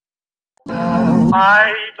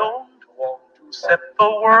I don't want to set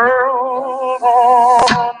the world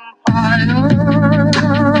on fire.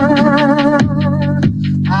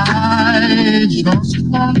 I just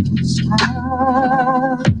want to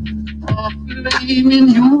start a flame in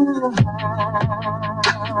your heart.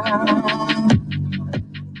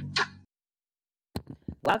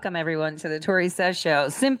 Welcome, everyone, to the Tori Says Show.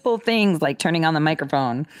 Simple things like turning on the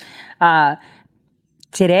microphone.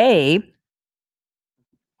 Today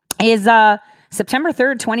is September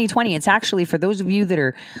 3rd, 2020. It's actually, for those of you that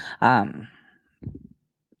are that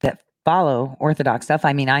follow Orthodox stuff,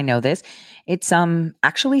 I mean, I know this. It's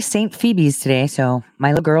actually St. Phoebe's today, so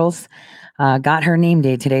my little girl's got her name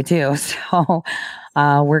day today, too. So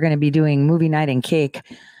we're going to be doing movie night and cake.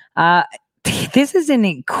 This is an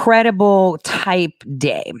incredible type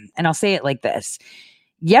day, and I'll say it like this.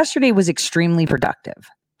 Yesterday was extremely productive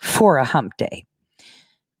for a hump day.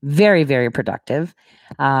 Very, very productive.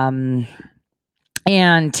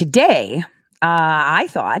 And today, I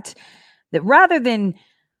thought that rather than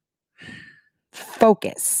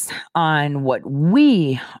focus on what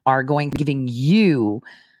we are going to be giving you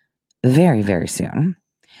very, very soon,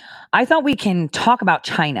 I thought we can talk about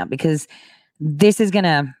China, because this is going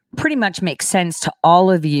to pretty much make sense to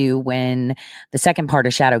all of you when the second part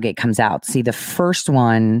of Shadowgate comes out. See, the first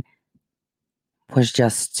one was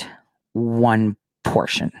just one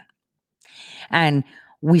portion. And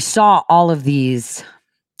we saw all of these,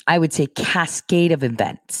 I would say, cascade of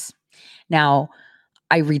events. Now,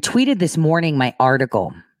 I retweeted this morning my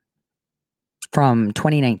article from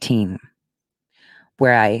 2019,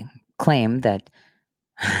 where I claimed that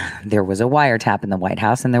there was a wiretap in the White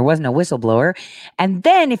House and there was no whistleblower. And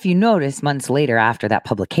then, if you notice, months later after that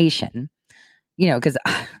publication, because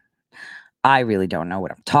I really don't know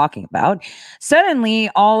what I'm talking about,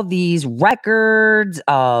 suddenly all these records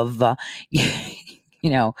of,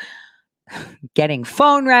 getting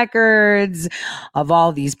phone records of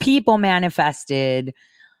all these people manifested.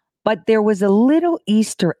 But there was a little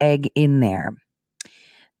Easter egg in there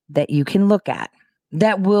that you can look at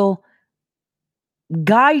that will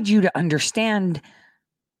guide you to understand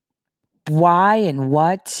why and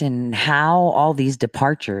what and how all these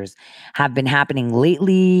departures have been happening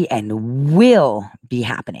lately and will be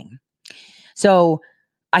happening. So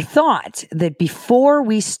I thought that before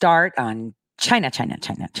we start on China,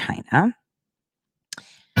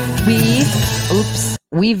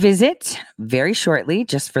 we visit very shortly,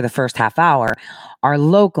 just for the first half hour, our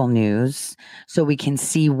local news, so we can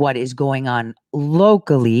see what is going on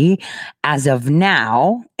locally as of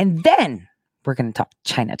now. And then we're going to talk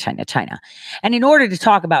China. And in order to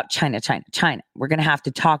talk about China, we're going to have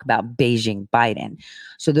to talk about Beijing Biden.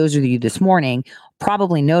 So those of you this morning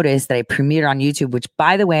probably noticed that I premiered on YouTube, which,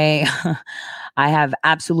 by the way, I have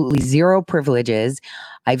absolutely zero privileges.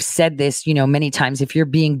 I've said this, many times. If you're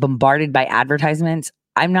being bombarded by advertisements,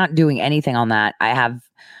 I'm not doing anything on that. I've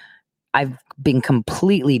been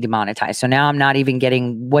completely demonetized. So now I'm not even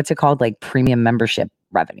getting, what's it called? Like premium membership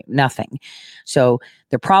revenue, nothing. So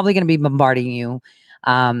they're probably going to be bombarding you.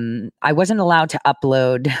 I wasn't allowed to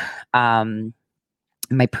upload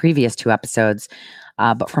my previous 2 episodes,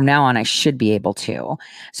 but from now on I should be able to.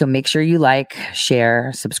 So make sure you like,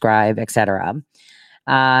 share, subscribe, etc.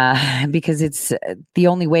 Because it's the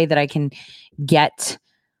only way that I can get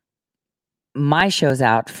my shows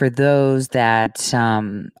out for those that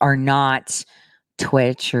are not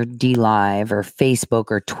Twitch or DLive or Facebook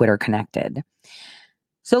or Twitter connected.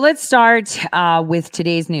 So let's start with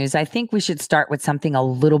today's news. I think we should start with something a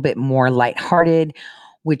little bit more lighthearted,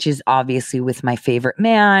 which is obviously with my favorite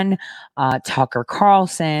man, Tucker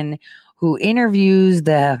Carlson, who interviews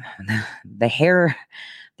the hair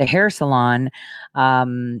salon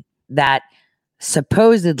that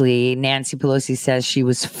supposedly Nancy Pelosi says she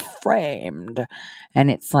was framed. And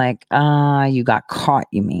it's like, you got caught,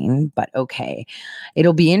 you mean? But okay.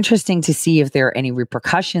 It'll be interesting to see if there are any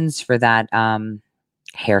repercussions for that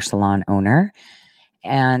hair salon owner.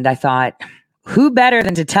 And I thought, who better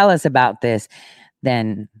than to tell us about this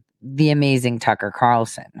than the amazing Tucker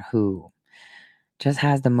Carlson, who just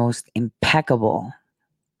has the most impeccable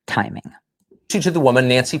timing. To the woman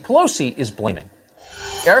Nancy Pelosi is blaming.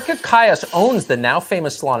 Erica Kayas owns the now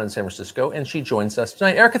famous salon in San Francisco, and she joins us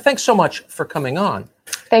tonight. Erica, thanks so much for coming on.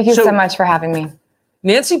 Thank you so much for having me.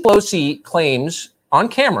 Nancy Pelosi claims on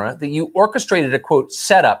camera that you orchestrated a, quote,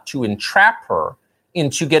 setup to entrap her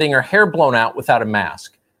into getting her hair blown out without a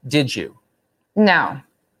mask. Did you? No,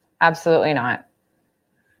 absolutely not.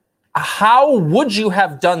 How would you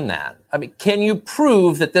have done that? I mean, can you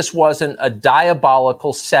prove that this wasn't a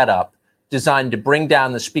diabolical setup designed to bring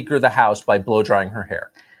down the Speaker of the House by blow drying her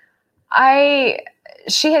hair? I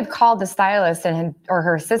she had called the stylist or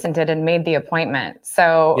her assistant did and made the appointment.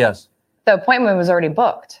 So Yes. the appointment was already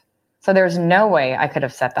booked. So there's no way I could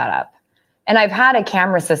have set that up. And I've had a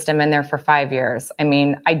camera system in there for 5 years. I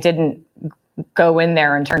mean, I didn't go in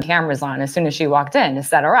there and turn cameras on as soon as she walked in to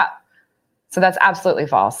set her up. So that's absolutely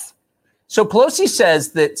false. So Pelosi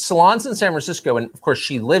says that salons in San Francisco, and of course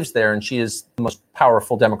she lives there and she is the most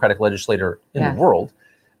powerful Democratic legislator in the world,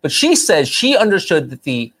 but she says she understood that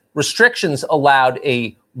the restrictions allowed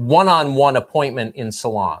a one-on-one appointment in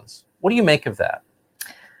salons. What do you make of that?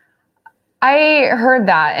 I heard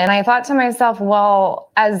that and I thought to myself,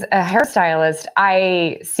 well, as a hairstylist,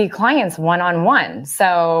 I see clients one-on-one.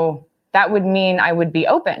 So that would mean I would be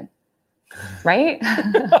open, right?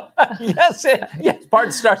 Yes.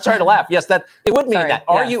 Pardon, sorry to laugh. Yes, that it would mean that.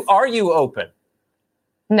 Are you open?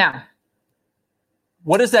 No.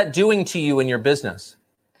 What is that doing to you in your business?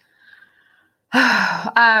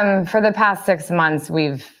 For the past 6 months,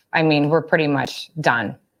 we're pretty much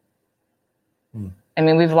done. I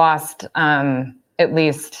mean, we've lost at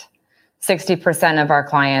least 60% of our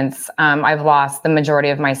clients. I've lost the majority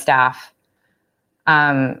of my staff.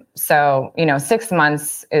 So, 6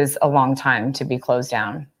 months is a long time to be closed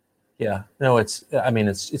down. Yeah, no, it's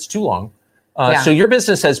too long. So your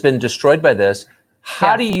business has been destroyed by this.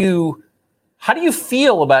 How do you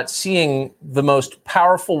feel about seeing the most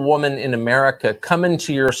powerful woman in America come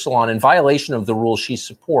into your salon in violation of the rules she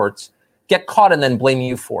supports, get caught, and then blame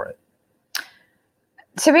you for it?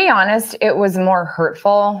 To be honest, it was more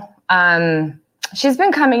hurtful. She's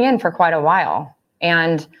been coming in for quite a while.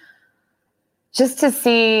 And just to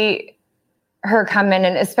see her come in,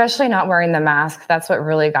 and especially not wearing the mask, that's what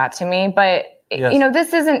really got to me. But,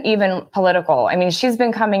 this isn't even political. I mean, she's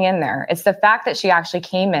been coming in there. It's the fact that she actually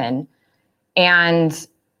came in and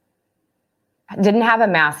didn't have a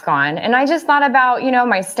mask on. And I just thought about,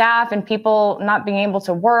 my staff and people not being able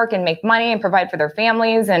to work and make money and provide for their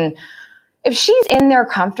families. And if she's in there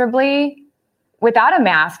comfortably without a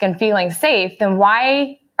mask and feeling safe, then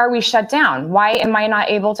why are we shut down? Why am I not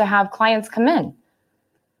able to have clients come in?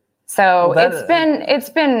 So it's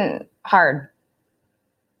been hard.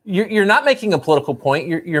 You're not making a political point.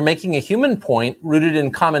 You're making a human point rooted in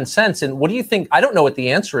common sense. And what do you think? I don't know what the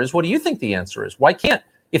answer is. What do you think the answer is? Why can't,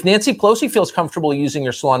 if Nancy Pelosi feels comfortable using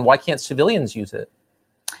your salon, why can't civilians use it?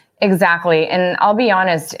 Exactly. And I'll be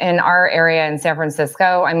honest, in our area in San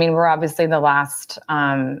Francisco, I mean, we're obviously the last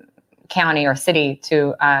county or city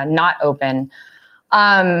to not open.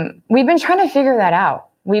 We've been trying to figure that out.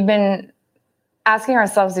 We've been asking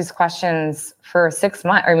ourselves these questions for 6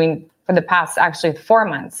 months, for the past actually 4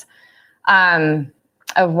 months,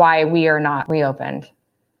 of why we are not reopened.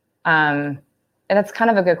 And that's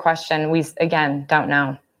kind of a good question. We, again, don't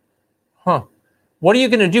know. Huh. What are you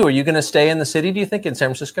going to do? Are you going to stay in the city, do you think, in San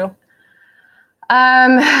Francisco?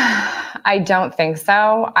 I don't think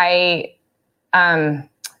so. The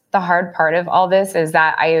hard part of all this is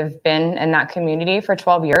that I have been in that community for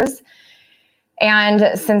 12 years.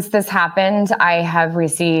 And since this happened, I have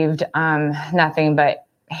received nothing but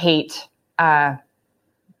hate,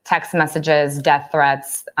 text messages, death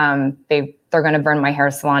threats. They're going to burn my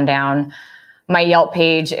hair salon down. My Yelp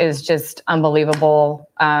page is just unbelievable.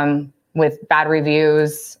 With bad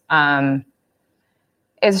reviews.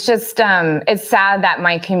 It's just, it's sad that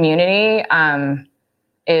my community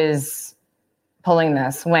is pulling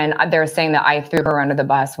this when they're saying that I threw her under the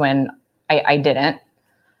bus when I didn't.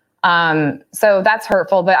 So that's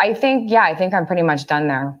hurtful, but I think I'm pretty much done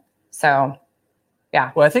there. So,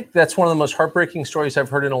 yeah. Well, I think that's one of the most heartbreaking stories I've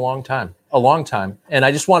heard in a long time. And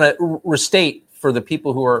I just want to restate for the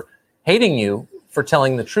people who are hating you for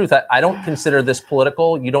telling the truth. I don't consider this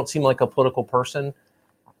political. You don't seem like a political person.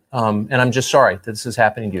 And I'm just sorry that this is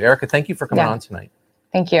happening to you. Erica, thank you for coming on tonight.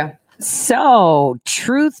 Thank you. So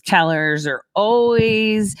truth tellers are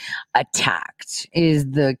always attacked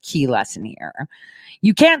is the key lesson here.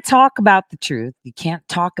 You can't talk about the truth. You can't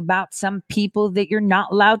talk about some people that you're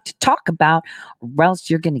not allowed to talk about, or else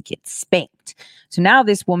you're going to get spanked. So now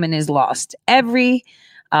this woman has lost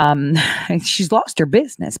she's lost her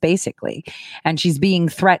business basically, and she's being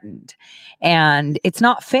threatened, and it's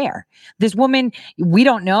not fair. This woman, we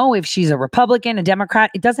don't know if she's a Republican, a Democrat.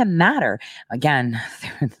 It doesn't matter. Again,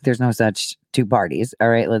 there's no such two parties. All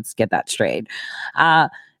right, let's get that straight.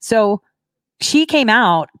 So she came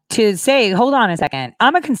out to say, hold on a second.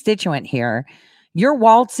 I'm a constituent here. You're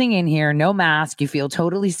waltzing in here, no mask. You feel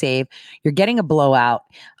totally safe. You're getting a blowout.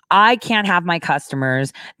 I can't have my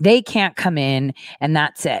customers. They can't come in, and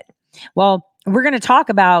that's it. Well, we're going to talk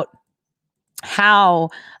about how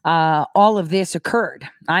all of this occurred.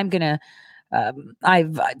 I'm going to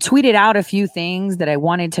I've tweeted out a few things that I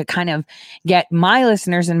wanted to kind of get my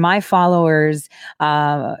listeners and my followers,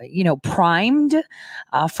 primed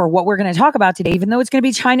for what we're going to talk about today, even though it's going to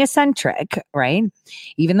be China-centric, right?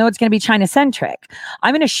 Even though it's going to be China-centric,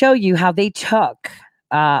 I'm going to show you how they took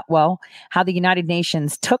how the United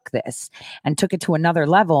Nations took this and took it to another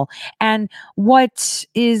level, and what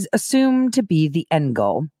is assumed to be the end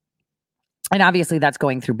goal. And obviously that's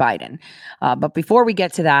going through Biden. But before we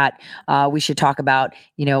get to that, we should talk about,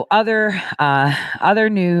 other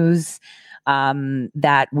news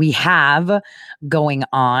that we have going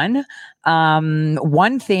on.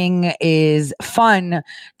 One thing is fun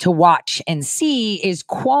to watch and see is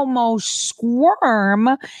Cuomo squirm.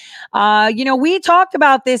 We talked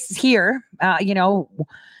about this here,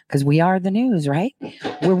 because we are the news, right?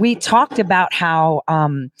 Where we talked about how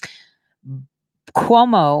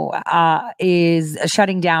Cuomo is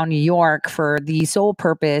shutting down New York for the sole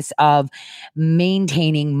purpose of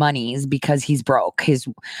maintaining monies because he's broke. His,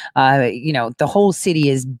 the whole city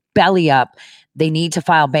is belly up. They need to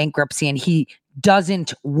file bankruptcy, and he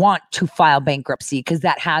doesn't want to file bankruptcy because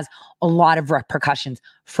that has a lot of repercussions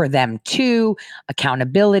for them too,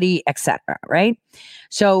 accountability, etc. Right?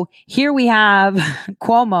 So here we have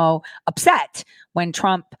Cuomo upset when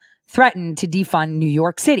Trump threatened to defund New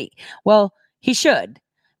York City. Well, he should,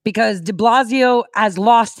 because de Blasio has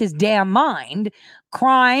lost his damn mind.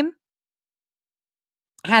 Crime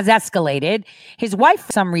has escalated. His wife,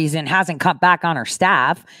 for some reason, hasn't cut back on her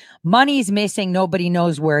staff. Money's missing. Nobody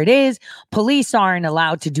knows where it is. Police aren't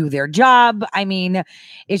allowed to do their job. I mean,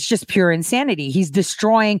 it's just pure insanity. He's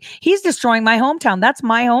destroying my hometown. That's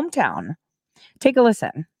my hometown. Take a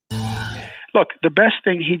listen. Look, the best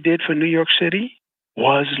thing he did for New York City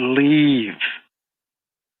was leave.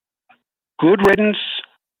 Good riddance.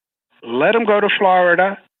 Let him go to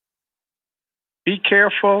Florida. Be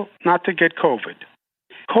careful not to get COVID.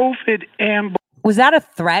 COVID and... Was that a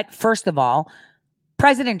threat? First of all,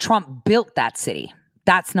 President Trump built that city.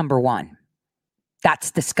 That's number one. That's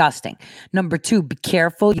disgusting. Number two, be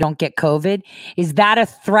careful you don't get COVID. Is that a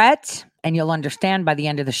threat? And you'll understand by the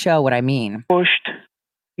end of the show what I mean. Pushed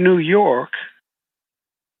New York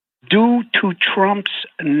due to Trump's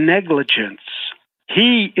negligence.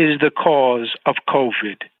 He is the cause of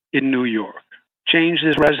COVID in New York. Changed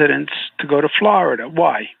his residence to go to Florida.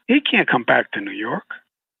 Why? He can't come back to New York.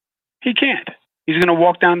 He can't. He's going to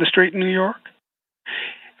walk down the street in New York.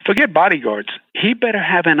 Forget bodyguards. He better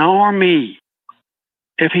have an army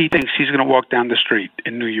if he thinks he's going to walk down the street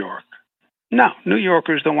in New York. No, New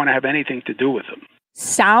Yorkers don't want to have anything to do with him.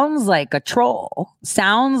 Sounds like a troll.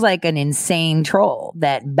 Sounds like an insane troll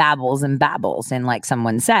that babbles and babbles. And like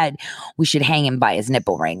someone said, we should hang him by his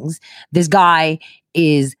nipple rings. This guy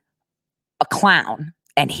is a clown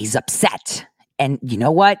and he's upset. And you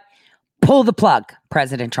know what? Pull the plug,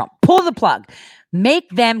 President Trump. Pull the plug. Make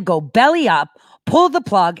them go belly up. Pull the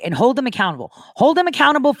plug and hold him accountable. Hold him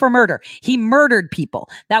accountable for murder. He murdered people.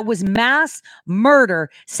 That was mass murder,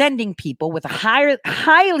 sending people with a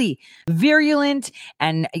highly virulent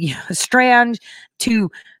and strange to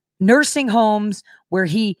nursing homes where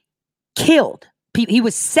he killed people. He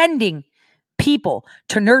was sending people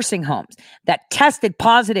to nursing homes that tested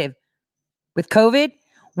positive with COVID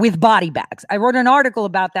with body bags. I wrote an article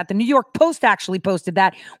about that. The New York Post actually posted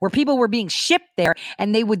that, where people were being shipped there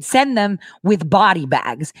and they would send them with body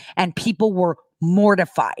bags and people were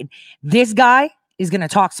mortified. This guy is going to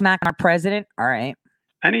talk smack on our president. All right.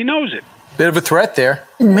 And he knows it. Bit of a threat there.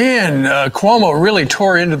 Man, Cuomo really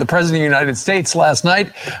tore into the president of the United States last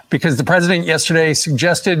night because the president yesterday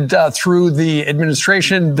suggested through the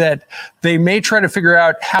administration that they may try to figure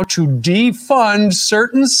out how to defund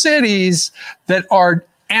certain cities that are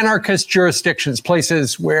anarchist jurisdictions,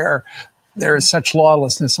 places where there is such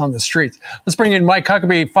lawlessness on the streets. Let's bring in Mike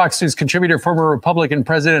Huckabee, Fox News contributor, former Republican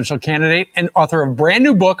presidential candidate, and author of a brand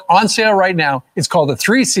new book on sale right now. It's called The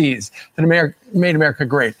Three C's That Made America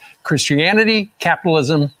Great: Christianity,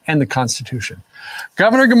 Capitalism, and the Constitution.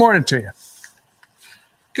 Governor, good morning to you.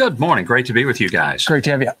 Good morning. Great to be with you guys. Great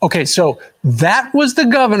to have you. Okay, so that was the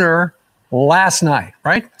governor last night,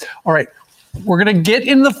 right? All right. We're going to get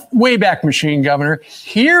in the Wayback Machine, Governor.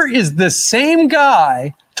 Here is the same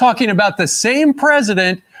guy talking about the same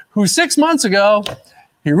president who 6 months ago,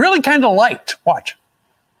 he really kind of liked. Watch.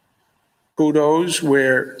 Kudos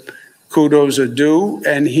where kudos are due.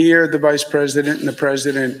 And here the vice president and the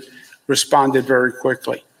president responded very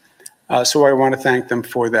quickly. So I want to thank them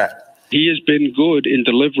for that. He has been good in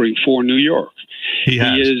delivering for New York. He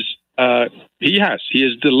has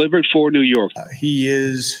delivered for New York. He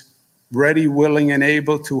is ready, willing, and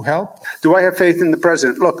able to help. Do I have faith in the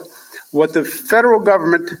president? Look, what the federal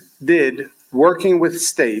government did working with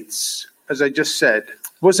states, as I just said,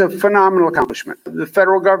 was a phenomenal accomplishment. The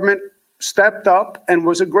federal government stepped up and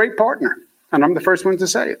was a great partner, and I'm the first one to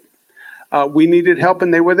say it. We needed help,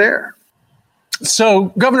 and they were there. So,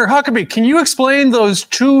 Governor Huckabee, can you explain those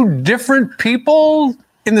two different people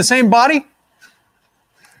in the same body?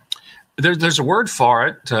 There's a word for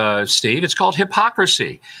it, Steve. It's called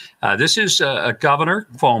hypocrisy. This is a Governor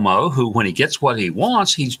Cuomo who, when he gets what he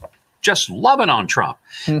wants, he's just loving on Trump.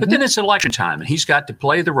 But then it's election time, and he's got to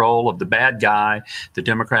play the role of the bad guy, the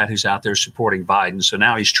Democrat who's out there supporting Biden. So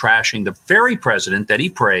now he's trashing the very president that he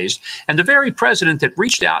praised and the very president that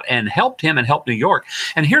reached out and helped him and helped New York.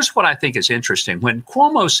 And here's what I think is interesting. When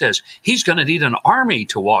Cuomo says he's going to need an army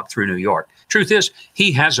to walk through New York, truth is,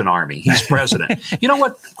 he has an army. He's president. You know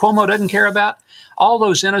what Cuomo doesn't care about? All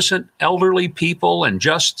those innocent elderly people and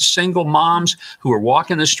just single moms who are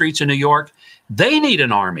walking the streets of New York. They need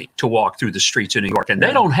an army to walk through the streets of New York, and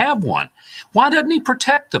they don't have one. Why doesn't he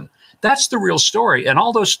protect them? That's the real story. And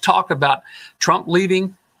all those talk about Trump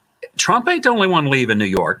leaving, Trump ain't the only one leaving New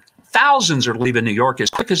York. Thousands are leaving New York as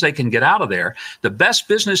quick as they can get out of there. The best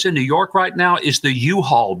business in New York right now is the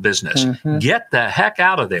U-Haul business. Get the heck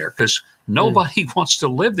out of there, because nobody wants to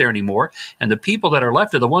live there anymore. And the people that are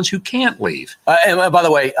left are the ones who can't leave. And by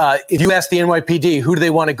the way, if you ask the NYPD, who do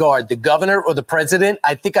they want to guard, the governor or the president?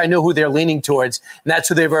 I think I know who they're leaning towards, and that's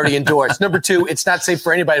who they've already endorsed. Number two, it's not safe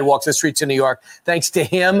for anybody to walk the streets of New York, thanks to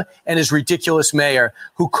him and his ridiculous mayor,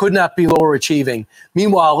 who could not be lower achieving.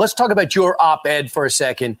 Meanwhile, let's talk about your op-ed for a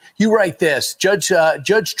second. You write this: Judge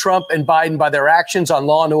Trump and Biden by their actions on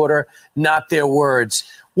law and order, not their words.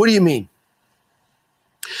 What do you mean?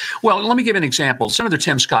 Well, let me give an example. Senator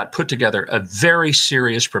Tim Scott put together a very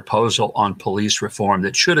serious proposal on police reform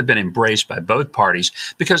that should have been embraced by both parties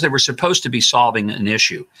because they were supposed to be solving an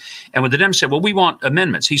issue. And when the Dems said, well, we want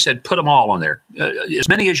amendments, he said, put them all on there, as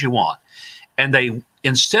many as you want. And they,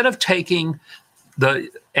 instead of taking the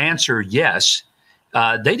answer yes,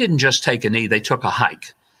 they didn't just take a knee, they took a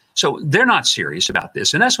hike. So they're not serious about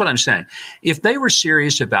this. And that's what I'm saying. If they were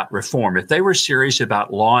serious about reform, if they were serious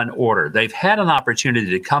about law and order, they've had an opportunity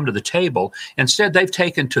to come to the table. Instead, they've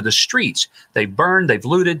taken to the streets. They've burned, they've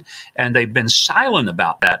looted, and they've been silent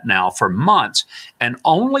about that now for months. And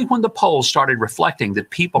only when the polls started reflecting that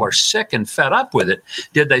people are sick and fed up with it,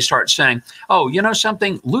 did they start saying, oh, you know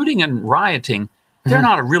something, looting and rioting, they're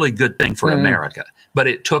not a really good thing for America. But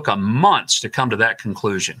it took months to come to that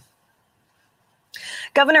conclusion.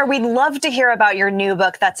 Governor, we'd love to hear about your new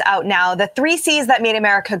book that's out now, The 3 C's That Made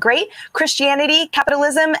America Great: Christianity,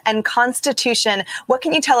 Capitalism, and Constitution. What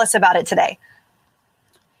can you tell us about it today?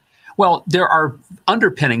 Well, there are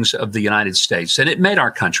underpinnings of the United States, and it made our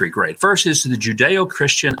country great. First is the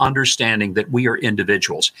Judeo-Christian understanding that we are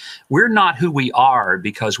individuals. We're not who we are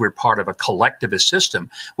because we're part of a collectivist system.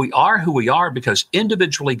 We are who we are because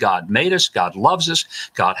individually God made us, God loves us,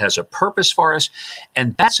 God has a purpose for us.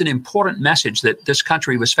 And that's an important message that this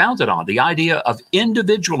country was founded on, the idea of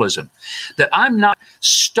individualism, that I'm not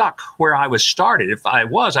stuck where I was started. If I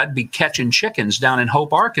was, I'd be catching chickens down in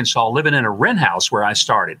Hope, Arkansas, living in a rent house where I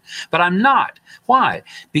started. But I'm not. Why?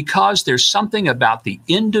 Because there's something about the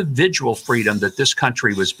individual freedom that this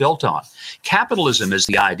country was built on. Capitalism is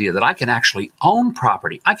the idea that I can actually own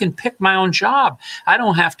property. I can pick my own job. I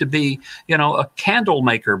don't have to be, a candle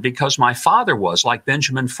maker because my father was, like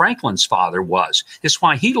Benjamin Franklin's father was. It's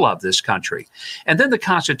why he loved this country. And then the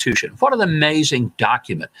Constitution. What an amazing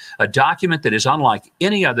document. A document that is unlike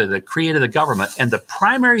any other that created the government. And the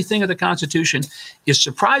primary thing of the Constitution is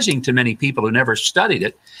surprising to many people who never studied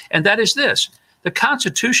it. And that is this: the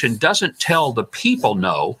Constitution doesn't tell the people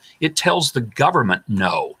no, it tells the government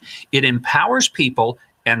no. It empowers people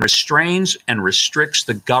and restrains and restricts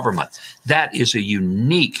the government. That is a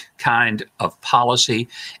unique kind of policy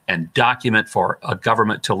and document for a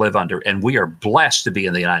government to live under. And we are blessed to be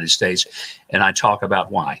in the United States. And I talk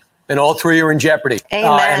about why. And all three are in jeopardy.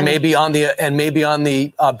 And maybe on the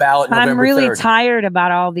ballot November 3rd. I'm really tired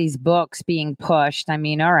about all these books being pushed. I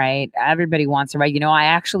mean, all right, everybody wants to write. I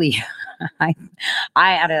actually, I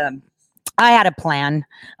had a plan.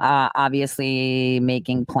 Obviously,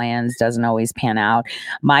 making plans doesn't always pan out.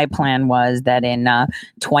 My plan was that in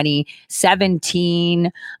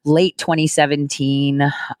 2017, late 2017,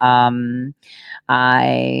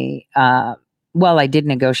 I did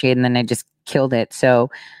negotiate, and then I just killed it. So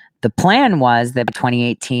the plan was that by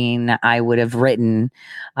 2018, I would have written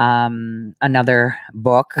another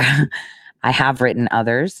book. I have written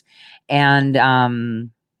others. And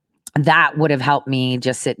that would have helped me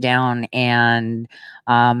just sit down and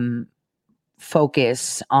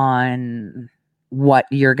focus on what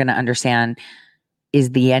you're going to understand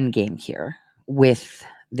is the end game here with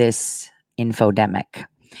this infodemic.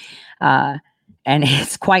 And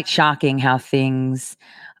it's quite shocking how things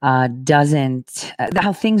how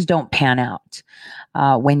things don't pan out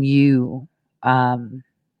when you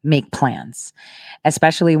make plans,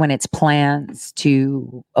 especially when it's plans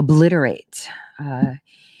to obliterate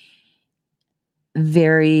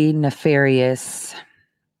very nefarious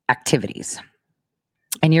activities.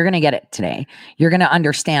 And you're going to get it today. You're going to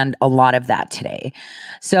understand a lot of that today.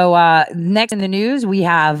 So next in the news, we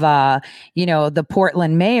have, the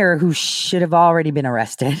Portland mayor who should have already been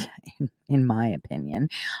arrested, in my opinion,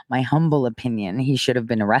 my humble opinion. He should have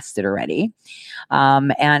been arrested already.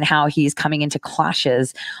 And how he's coming into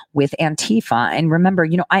clashes with Antifa. And remember,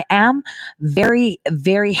 I am very,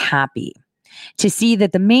 very happy to see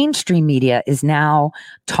that the mainstream media is now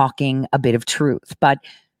talking a bit of truth. But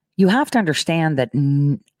you have to understand that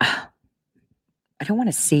I don't want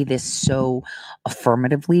to say this so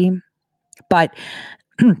affirmatively, but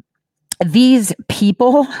these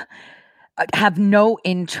people have no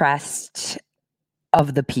interest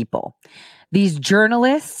of the people. These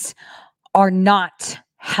journalists are not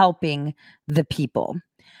helping the people.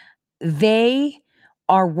 They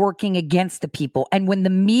are working against the people. And when the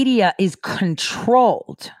media is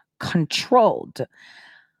controlled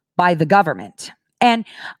by the government, and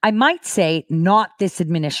I might say not this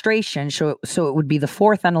administration, so it would be the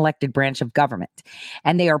fourth unelected branch of government.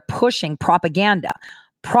 And they are pushing propaganda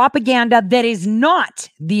that is not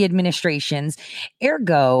the administration's.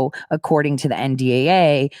 Ergo, according to the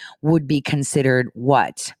NDAA, would be considered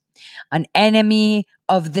what? An enemy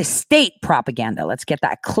of the state propaganda. Let's get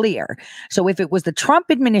that clear. So if it was the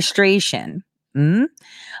Trump administration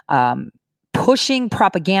pushing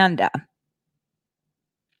propaganda,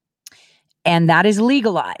 and that is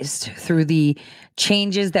legalized through the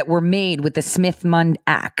changes that were made with the Smith-Mundt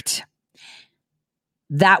Act,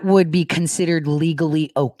 that would be considered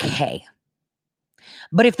legally okay.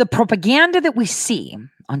 But if the propaganda that we see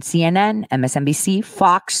on CNN, MSNBC,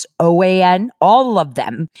 Fox, OAN, all of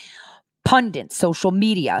them, pundits, social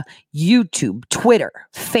media, YouTube, Twitter,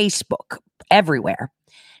 Facebook, everywhere.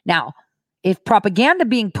 Now, if propaganda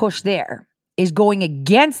being pushed there is going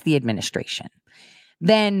against the administration,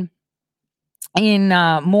 then in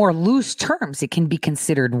more loose terms, it can be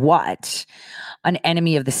considered what? An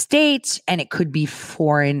enemy of the state, and it could be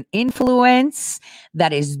foreign influence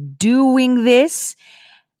that is doing this.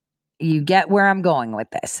 You get where I'm going with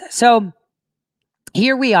this. So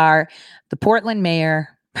here we are. The Portland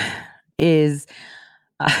mayor is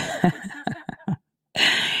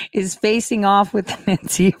facing off with an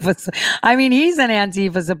Antifa. I mean, he's an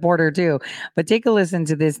Antifa supporter too. But take a listen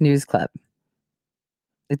to this news clip.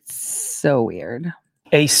 It's so weird.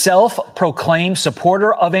 A self-proclaimed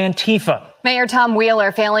supporter of Antifa. Mayor Tom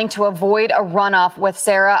Wheeler failing to avoid a runoff with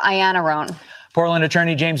Sarah Iannarone. Portland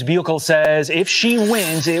Attorney James Buechel says if she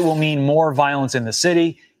wins, it will mean more violence in the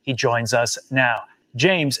city. He joins us now.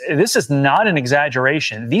 James, this is not an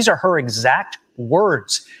exaggeration. These are her exact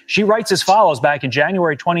words. She writes as follows back in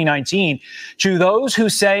January 2019, to those who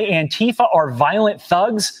say Antifa are violent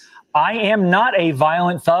thugs, I am not a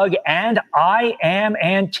violent thug, and I am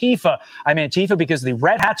Antifa. I'm Antifa because the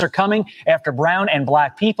red hats are coming after brown and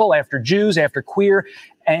black people, after Jews, after queer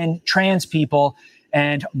and trans people,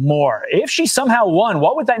 and more. If she somehow won,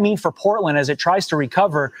 what would that mean for Portland as it tries to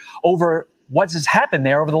recover over what has happened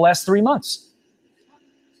there over the last 3 months?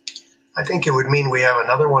 I think it would mean we have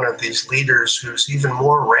another one of these leaders who's even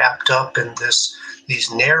more wrapped up in these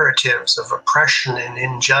narratives of oppression and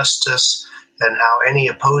injustice, and how any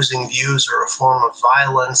opposing views are a form of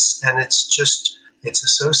violence, and it's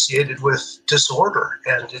associated with disorder,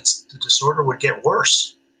 and the disorder would get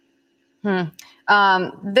worse.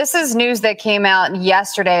 This is news that came out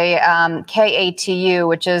yesterday, KATU,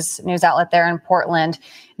 which is a news outlet there in Portland,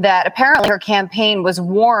 that apparently her campaign was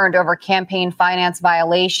warned over campaign finance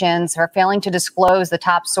violations, her failing to disclose the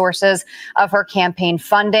top sources of her campaign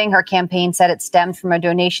funding. Her campaign said it stemmed from a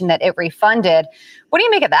donation that it refunded. What do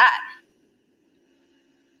you make of that?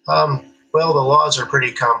 Well, the laws are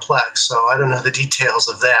pretty complex, so I don't know the details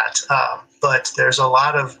of that. But there's a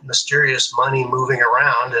lot of mysterious money moving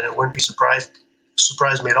around, and it wouldn't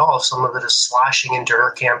surprise me at all if some of it is sloshing into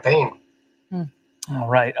her campaign. All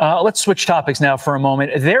right. Let's switch topics now for a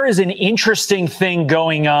moment. There is an interesting thing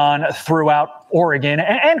going on throughout Oregon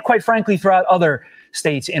and quite frankly, throughout other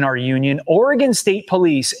states in our union. Oregon State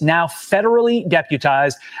Police now federally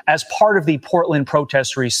deputized as part of the Portland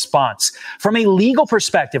protest response. From a legal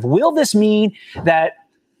perspective, will this mean that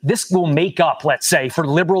this will make up, let's say, for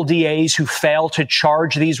liberal DAs who fail to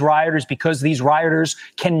charge these rioters because these rioters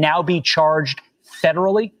can now be charged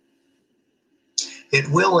federally? It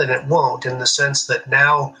will and it won't, in the sense that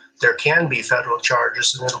now there can be federal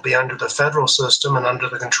charges, and it'll be under the federal system and under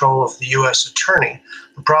the control of the U.S. attorney.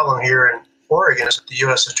 The problem here in Oregon is that the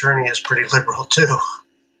U.S. attorney is pretty liberal too.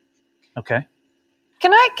 Okay.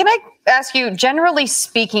 Can I ask you, generally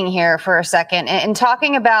speaking here for a second, and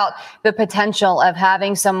talking about the potential of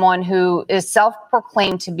having someone who is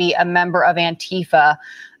self-proclaimed to be a member of Antifa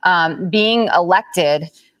being elected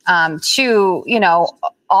to,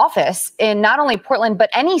 office in not only Portland, but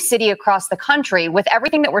any city across the country, with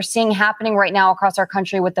everything that we're seeing happening right now across our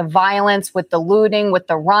country, with the violence, with the looting, with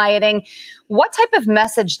the rioting? What type of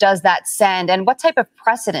message does that send, and what type of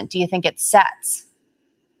precedent do you think it sets?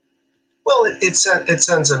 Well, it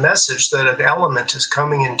sends a message that an element is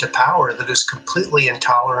coming into power that is completely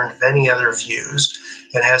intolerant of any other views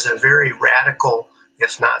and has a very radical,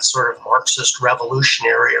 if not sort of Marxist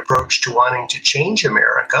revolutionary approach to wanting to change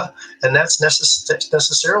America. And that's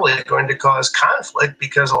necessarily going to cause conflict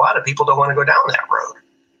because a lot of people don't want to go down that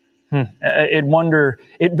road.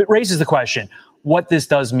 It raises the question, what this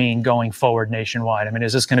does mean going forward nationwide. I mean,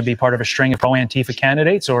 is this going to be part of a string of pro-Antifa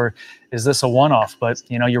candidates, or is this a one-off? But,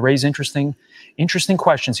 you raise interesting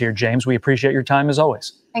questions here, James. We appreciate your time as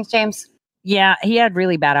always. Thanks, James. Yeah, he had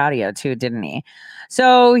really bad audio too, didn't he?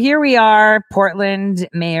 So here we are. Portland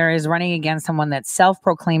mayor is running against someone that's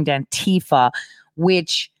self-proclaimed Antifa,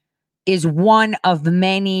 which is one of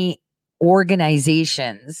many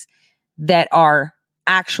organizations that are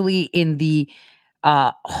actually in the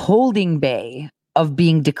holding bay of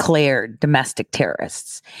being declared domestic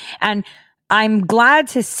terrorists. And I'm glad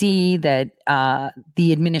to see that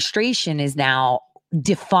the administration is now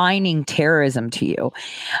defining terrorism to you.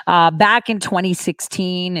 Back in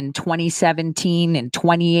 2016 and 2017 and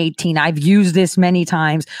 2018, I've used this many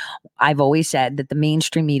times. I've always said that the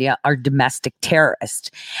mainstream media are domestic terrorists.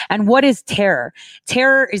 And what is terror?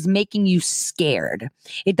 Terror is making you scared.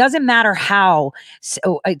 It doesn't matter how,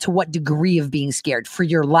 to what degree of being scared, for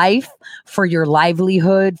your life, for your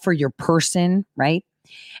livelihood, for your person, right?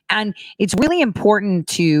 And it's really important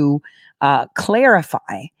to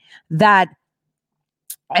clarify that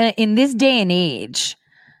in this day and age,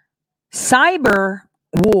 cyber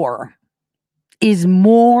war is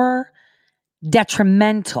more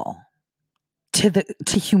detrimental to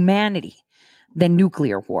humanity than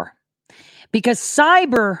nuclear war, because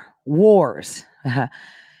cyber wars, and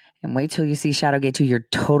wait till you see SGate II, you're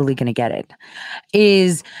totally going to get it,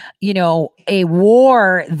 is, a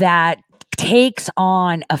war that takes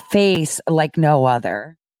on a face like no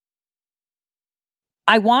other.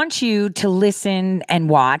 I want you to listen and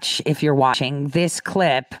watch, if you're watching, this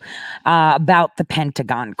clip about the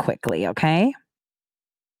Pentagon quickly, okay?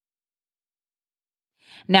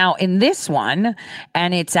 Now, in this one,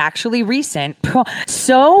 and it's actually recent,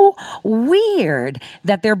 so weird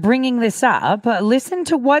that they're bringing this up. Listen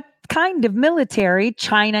to what kind of military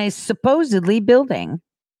China is supposedly building.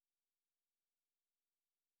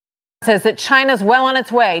 Says that China's well on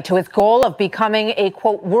its way to its goal of becoming a,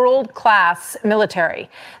 quote, world-class military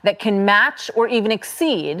that can match or even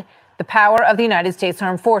exceed the power of the United States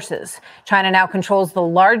Armed Forces. China now controls the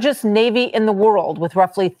largest navy in the world, with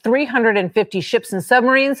roughly 350 ships and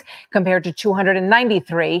submarines compared to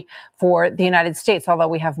 293 for the United States, although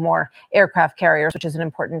we have more aircraft carriers, which is an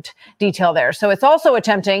important detail there. So it's also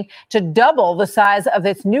attempting to double the size of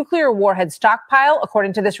its nuclear warhead stockpile,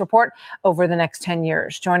 according to this report, over the next 10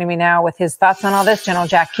 years. Joining me now with his thoughts on all this, General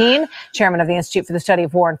Jack Keane, chairman of the Institute for the Study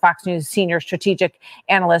of War and Fox News senior strategic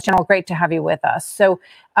analyst. General, great to have you with us. So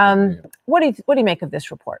what do you make of this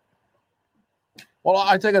report? Well,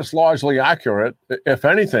 I think it's largely accurate. If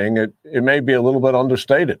anything, it may be a little bit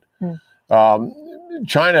understated.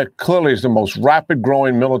 China clearly is the most rapid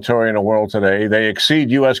growing military in the world today. They exceed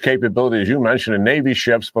U.S. capability, as you mentioned, in Navy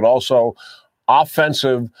ships, but also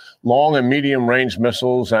offensive long and medium range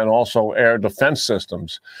missiles and also air defense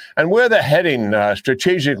systems. And where they're heading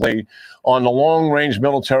strategically on the long range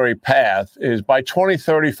military path is by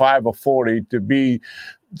 2035 or 40 to be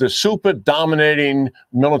the super dominating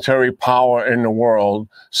military power in the world,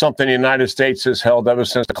 something the United States has held ever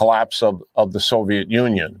since the collapse of the Soviet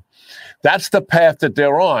Union. That's the path that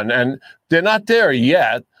they're on. And they're not there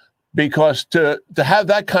yet, because to have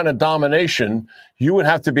that kind of domination, you would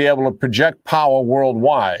have to be able to project power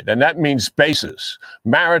worldwide. And that means bases,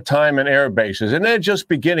 maritime and air bases. And they're just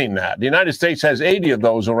beginning that. The United States has 80 of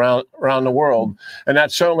those around the world. And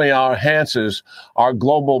that certainly enhances our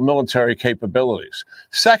global military capabilities.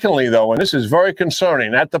 Secondly, though, and this is very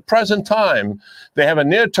concerning, at the present time, they have a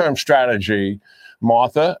near-term strategy,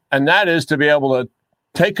 Martha, and that is to be able to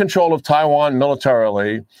take control of Taiwan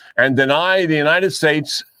militarily and deny the United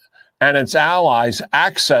States and its allies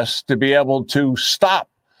access to be able to stop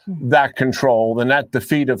that control and that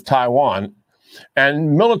defeat of Taiwan.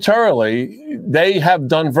 And militarily, they have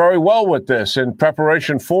done very well with this in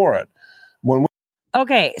preparation for it.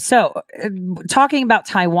 Okay, so talking about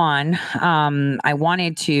Taiwan, I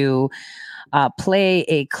wanted to play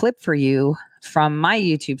a clip for you from my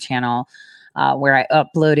YouTube channel where I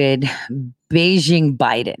uploaded Beijing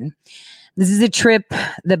Biden. This is a trip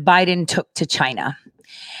that Biden took to China.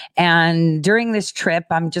 And during this trip,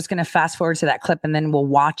 I'm just going to fast forward to that clip and then we'll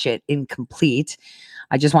watch it incomplete.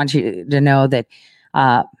 I just want you to know that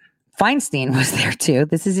Feinstein was there too.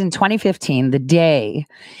 This is in 2015, the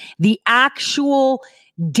actual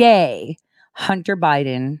day Hunter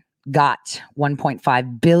Biden got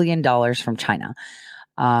 $1.5 billion from China.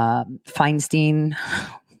 Feinstein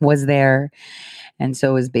was there, and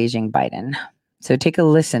so was Beijing Biden. So take a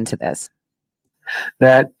listen to this.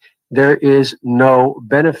 That there is no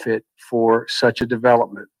benefit for such a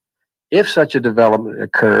development. If such a development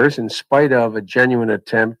occurs, in spite of a genuine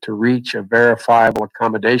attempt to reach a verifiable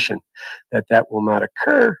accommodation, that will not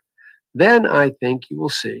occur, then I think you will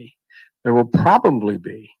see there will probably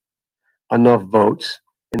be enough votes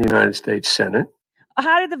in the United States Senate.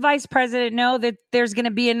 How did the vice president know that there's going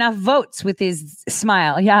to be enough votes with his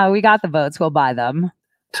smile? Yeah, we got the votes. We'll buy them.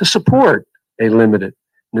 To support a limited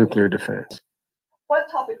nuclear defense. What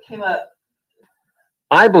topic came up?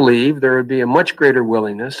 I believe there would be a much greater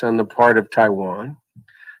willingness on the part of Taiwan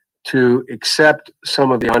to accept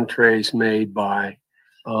some of the entrees made by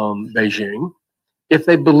Beijing if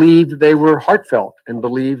they believed they were heartfelt and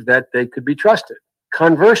believed that they could be trusted.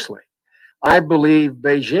 Conversely, I believe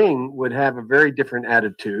Beijing would have a very different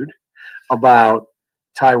attitude about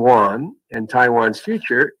Taiwan and Taiwan's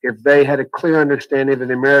future if they had a clear understanding of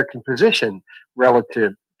the American position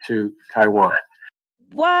relative to Taiwan.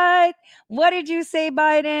 What did you say,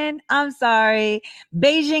 Biden? I'm sorry.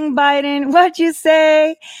 Beijing Biden, what'd you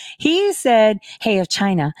say? He said, hey, if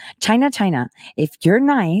China, if you're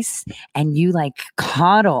nice and you like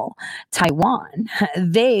coddle Taiwan,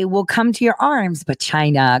 they will come to your arms. But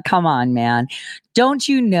China, come on, man. Don't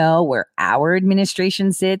you know where our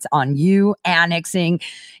administration sits on you annexing,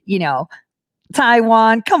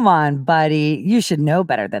 Taiwan? Come on, buddy. You should know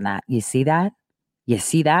better than that. You see that?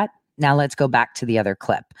 Now let's go back to the other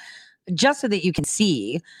clip, just so that you can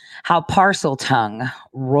see how parcel tongue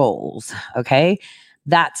rolls, okay?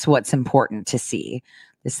 That's what's important to see,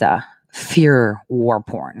 this fear war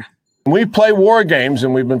porn. We play war games,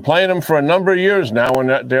 and we've been playing them for a number of years now,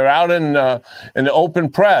 and they're out in the open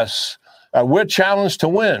press. We're challenged to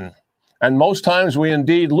win, and most times we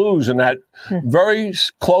indeed lose in that very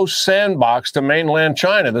close sandbox to mainland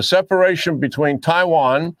China. The separation between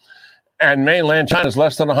Taiwan and mainland China is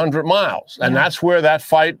less than 100 miles. And that's where that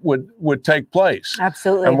fight would take place.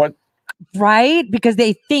 Absolutely. And right? Because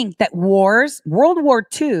they think that wars, World War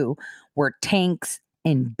II, were tanks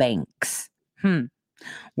and banks.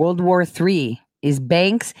 World War III is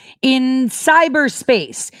banks in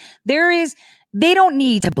cyberspace. They don't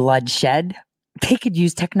need to bloodshed. They could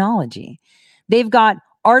use technology. They've got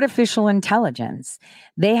artificial intelligence.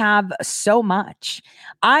 They have so much.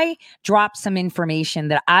 I dropped some information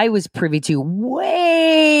that I was privy to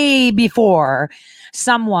way before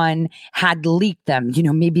someone had leaked them.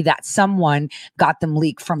 Maybe that someone got them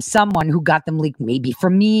leaked from someone who got them leaked, maybe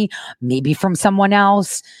from me, maybe from someone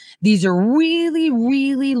else. These are really,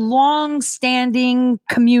 really long-standing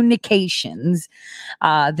communications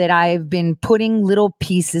that I've been putting little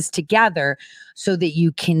pieces together so that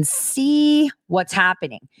you can see what's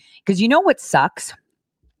happening. Because what sucks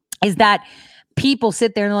is that people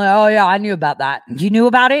sit there and like, oh yeah, I knew about that. You knew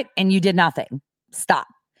about it and you did nothing. Stop.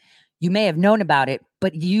 You may have known about it,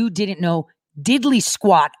 but you didn't know diddly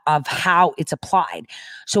squat of how it's applied.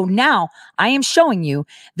 So now I am showing you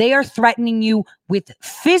they are threatening you with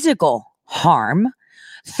physical harm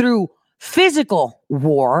through physical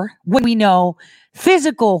war when we know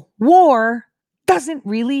physical war doesn't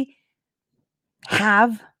really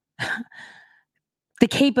have the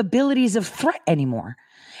capabilities of threat anymore.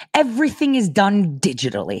 Everything is done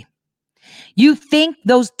digitally. You think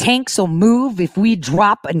those tanks will move if we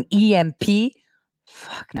drop an EMP?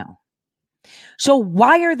 Fuck no. So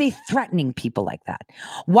why are they threatening people like that?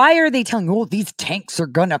 Why are they telling, oh, these tanks are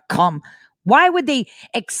gonna come? Why would they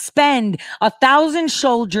expend 1,000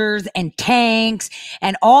 soldiers and tanks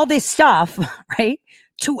and all this stuff, right,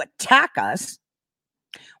 to attack us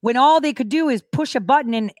when all they could do is push a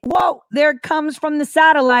button and, whoa, there it comes from the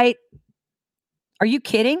satellite? Are you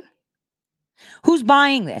kidding? Who's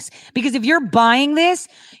buying this? Because if you're buying this,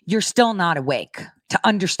 you're still not awake to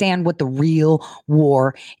understand what the real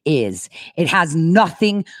war is. It has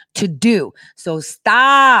nothing to do. So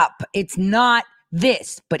stop. It's not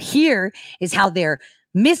this. But here is how they're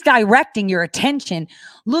misdirecting your attention.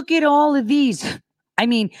 Look at all of these. I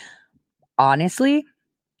mean, honestly,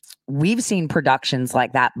 we've seen productions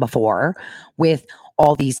like that before with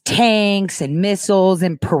all these tanks and missiles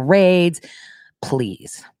and parades.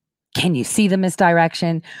 Please, can you see the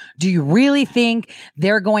misdirection? Do you really think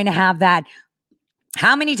they're going to have that?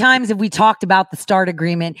 How many times have we talked about the START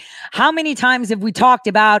agreement? How many times have we talked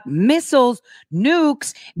about missiles,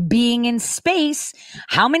 nukes being in space?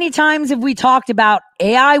 How many times have we talked about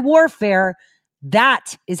AI warfare?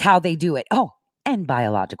 That is how they do it. Oh, and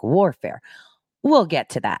biological warfare. We'll get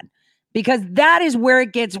to that because that is where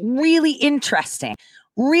it gets really interesting.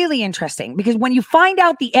 Really interesting, because when you find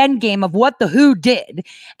out the end game of what the WHO did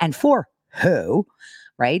and for who,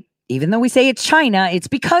 right? Even though we say it's China, it's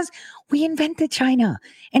because we invented China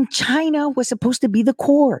and China was supposed to be the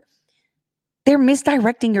core. They're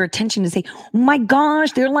misdirecting your attention to say, oh my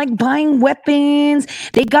gosh, they're like buying weapons.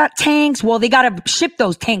 They got tanks. Well, they got to ship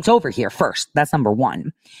those tanks over here first. That's number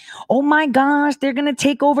one. Oh my gosh, they're going to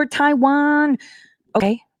take over Taiwan.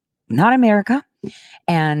 Okay, not America.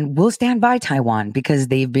 And we'll stand by Taiwan because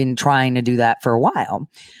they've been trying to do that for a while.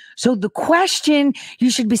 So the question you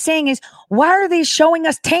should be saying is, why are they showing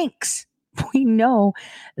us tanks? We know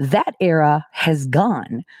that era has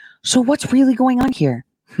gone. So what's really going on here?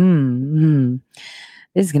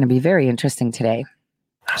 This is going to be very interesting today.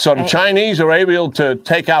 So the Chinese are able to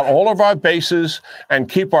take out all of our bases and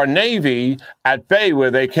keep our Navy at bay where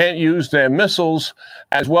they can't use their missiles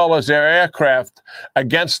as well as their aircraft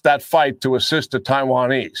against that fight to assist the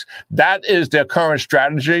Taiwanese. That is their current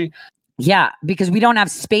strategy. Yeah, because we don't have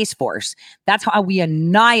Space Force. That's how we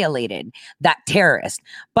annihilated that terrorist.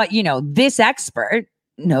 But, you know, this expert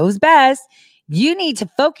knows best. You need to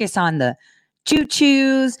focus on the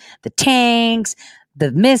choo-choos, the tanks,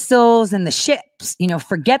 the missiles, and the ships. You know,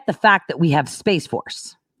 forget the fact that we have Space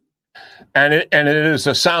Force. And it is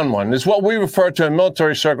a sound one. It's what we refer to in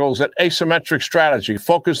military circles as asymmetric strategy,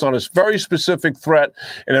 focused on a very specific threat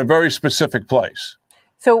in a very specific place.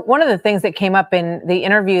 So one of the things that came up in the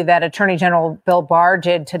interview that Attorney General Bill Barr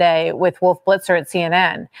did today with Wolf Blitzer at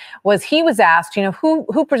CNN was he was asked, you know,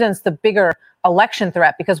 who presents the bigger election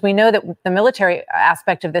threat? Because we know that the military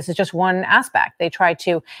aspect of this is just one aspect. They try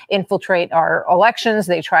to infiltrate our elections.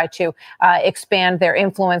 They try to expand their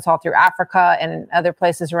influence all through Africa and other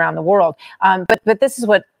places around the world. But this is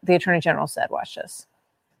what the Attorney General said. Watch this.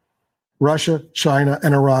 Russia, China,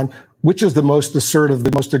 and Iran. Which is the most assertive,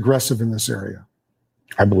 the most aggressive in this area?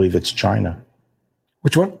 I believe it's China.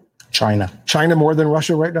 Which one? China. China more than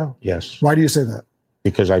Russia right now? Yes. Why do you say that?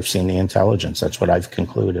 Because I've seen the intelligence. That's what I've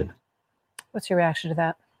concluded. What's your reaction to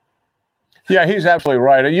that? Yeah, he's absolutely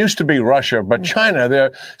right. It used to be Russia, but China,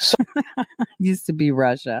 there used to be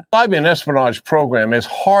Russia. Cyber espionage program is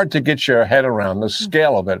hard to get your head around the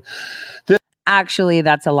scale of it. Actually,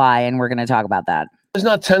 that's a lie, and we're going to talk about that. There's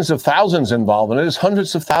not tens of thousands involved in it. There's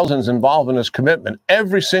hundreds of thousands involved in this commitment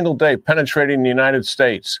every single day, penetrating the United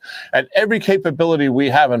States at every capability we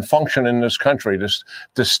have and function in this country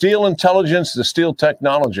to steal intelligence, to steal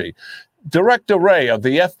technology. Director Wray of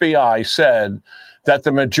the FBI said that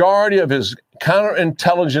the majority of his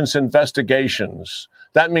counterintelligence investigations,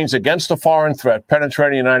 that means against a foreign threat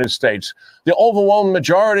penetrating the United States, the overwhelming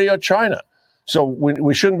majority are China. So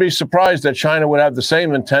we shouldn't be surprised that China would have the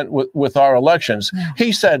same intent with our elections. Yeah.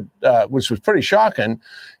 He said, which was pretty shocking,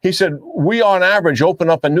 he said, we on average open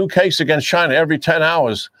up a new case against China every 10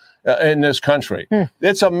 hours in this country.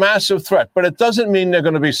 It's a massive threat, but it doesn't mean they're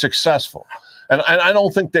going to be successful. And I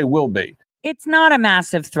don't think they will be. It's not a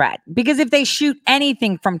massive threat because if they shoot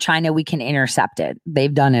anything from China, we can intercept it.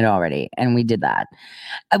 They've done it already, and we did that.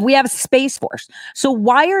 We have Space Force. So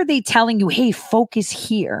why are they telling you, hey, focus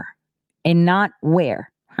here? And not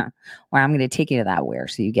where. Well, I'm going to take you to that where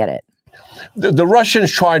so you get it. The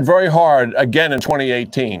Russians tried very hard again in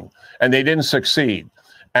 2018, and they didn't succeed.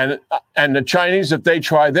 And the Chinese, if they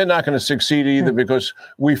try, they're not going to succeed either because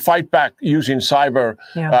we fight back using cyber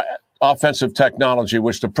offensive technology,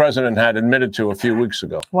 which the president had admitted to a few weeks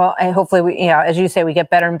ago. Well, and hopefully, we, as you say, we get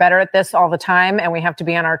better and better at this all the time, and we have to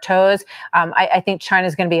be on our toes. I think China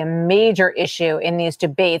is going to be a major issue in these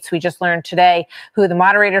debates. We just learned today who the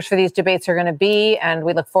moderators for these debates are going to be, and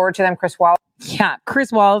we look forward to them. Chris Wallace. Yeah,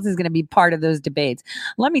 Chris Wallace is going to be part of those debates.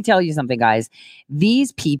 Let me tell you something, guys.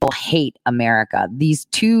 These people hate America. These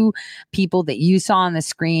two people that you saw on the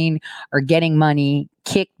screen are getting money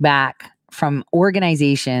kicked back from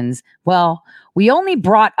organizations. Well, we only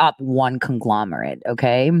brought up one conglomerate,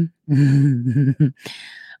 okay?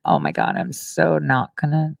 Oh my God, I'm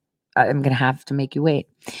going to have to make you wait.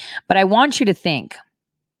 But I want you to think,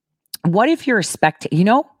 what if you're a spectator? You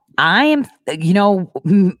know, I am,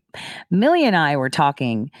 Millie and I were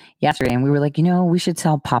talking yesterday and we were like, we should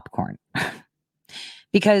sell popcorn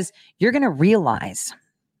because you're going to realize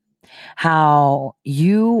how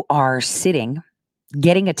you are sitting,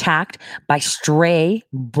 getting attacked by stray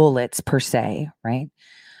bullets per se, right?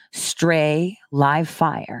 Stray live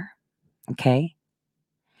fire. Okay.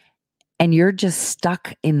 And you're just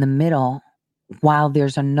stuck in the middle while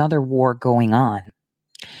there's another war going on.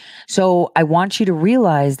 So I want you to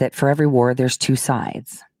realize that for every war, there's two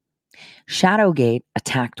sides. Shadowgate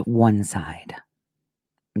attacked one side.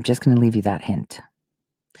 I'm just going to leave you that hint.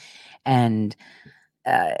 And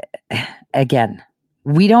again,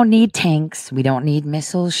 we don't need tanks. We don't need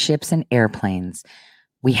missiles, ships, and airplanes.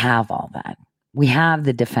 We have all that. We have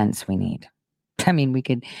the defense we need. I mean, we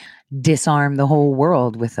could disarm the whole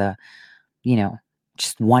world with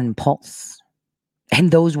just one pulse. And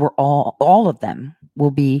those were all of them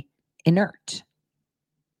will be inert.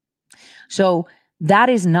 So that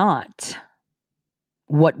is not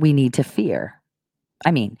what we need to fear. I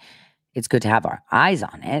mean, it's good to have our eyes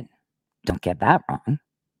on it. Don't get that wrong.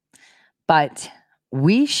 But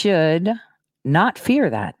we should not fear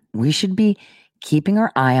that. We should be keeping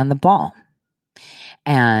our eye on the ball.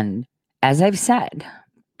 And as I've said,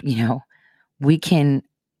 we can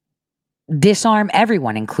disarm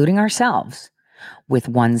everyone, including ourselves, with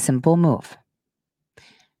one simple move.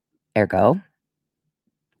 Ergo,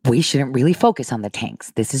 we shouldn't really focus on the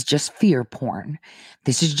tanks. This is just fear porn.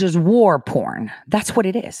 This is just war porn. That's what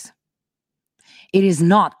it is. It is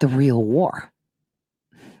not the real war.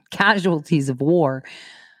 Casualties of war,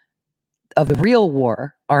 of the real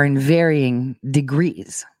war, are in varying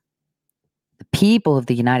degrees. The people of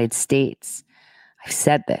the United States, I've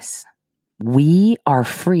said this, we are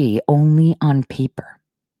free only on paper.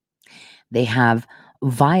 They have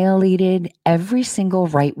violated every single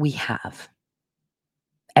right we have.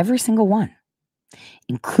 Every single one,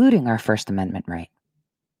 including our First Amendment right.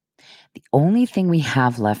 The only thing we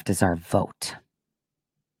have left is our vote.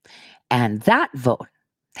 And that vote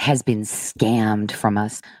has been scammed from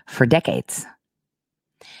us for decades.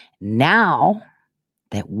 Now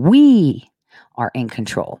that we are in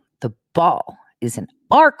control, the ball is in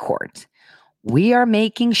our court. We are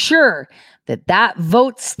making sure that that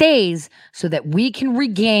vote stays so that we can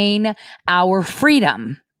regain our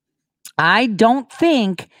freedom. I don't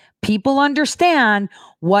think people understand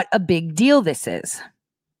what a big deal this is.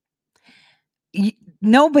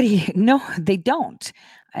 No, they don't.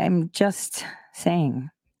 I'm just saying,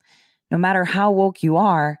 no matter how woke you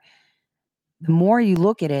are, the more you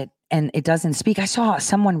look at it and it doesn't speak. I saw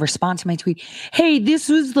someone respond to my tweet. Hey, this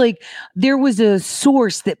was like, there was a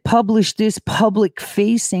source that published this public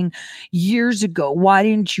facing years ago. Why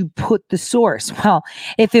didn't you put the source? Well,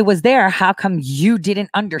 if it was there, how come you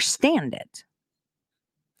didn't understand it?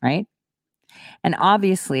 Right? And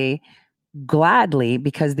obviously, gladly,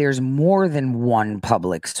 because there's more than one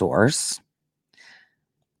public source,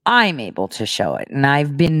 I'm able to show it. And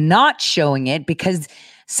I've been not showing it because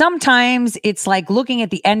sometimes it's like looking at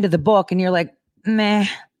the end of the book and you're like, meh,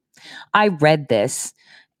 I read this,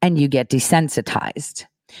 and you get desensitized.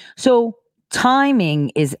 So timing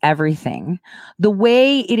is everything. The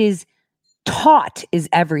way it is taught is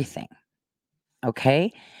everything.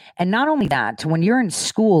 Okay? And not only that, when you're in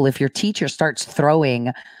school, if your teacher starts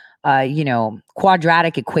throwing,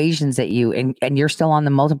 quadratic equations at you and you're still on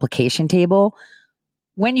the multiplication table,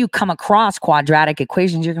 when you come across quadratic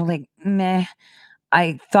equations, you're going to be like, meh,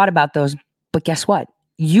 I thought about those, but guess what?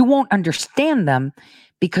 You won't understand them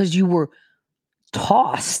because you were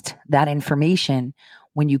tossed that information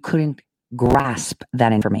when you couldn't grasp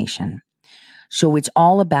that information. So it's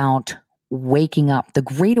all about waking up. The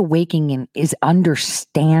Great Awakening is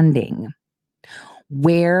understanding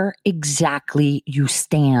where exactly you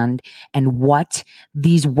stand and what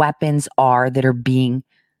these weapons are that are being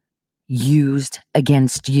used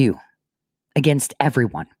against you, against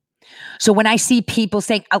everyone. So when I see people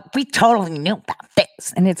saying, oh, we totally knew about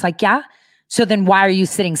this. And it's like, yeah. So then why are you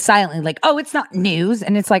sitting silently like, oh, it's not news?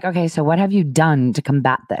 And it's like, okay, so what have you done to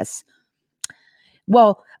combat this?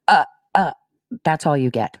 Well, that's all you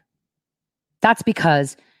get. That's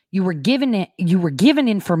because you were given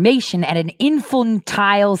information at an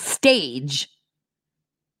infantile stage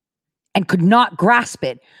and could not grasp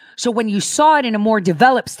it. So when you saw it in a more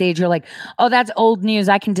developed stage, you're like, oh, that's old news.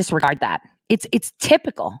 I can disregard that. It's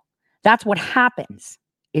typical. That's what happens.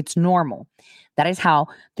 It's normal. That is how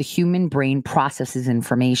the human brain processes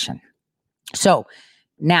information. So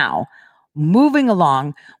now, moving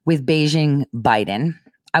along with Beijing Biden,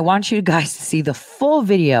 I want you guys to see the full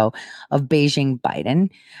video of Beijing Biden.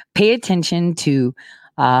 Pay attention to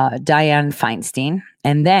Dianne Feinstein,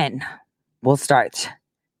 and then we'll start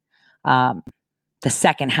the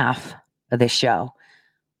second half of this show,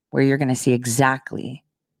 where you're going to see exactly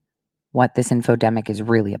what this infodemic is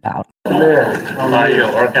really about. Thank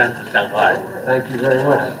you very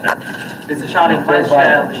much. This is Charlie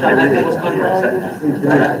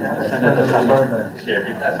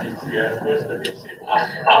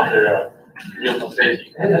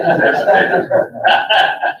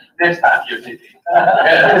Next time you see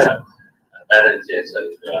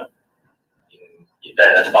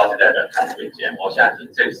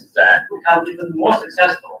become even more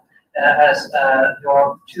successful as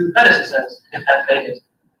your two predecessors have made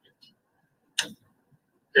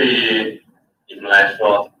it.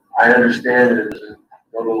 I understand it is a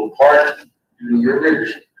little part due to your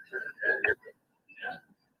leadership.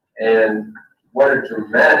 And what a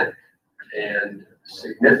dramatic and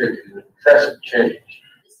significant and impressive change.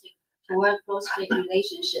 To work close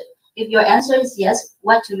relationship. If your answer is yes,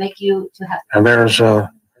 what to make you to have? And there's an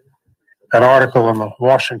article in the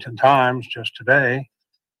Washington Times just today,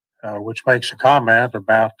 which makes a comment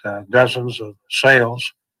about dozens of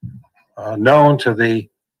sales known to the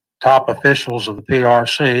top officials of the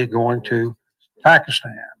PRC going to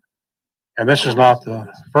Pakistan. And this is not the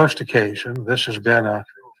first occasion. This has been a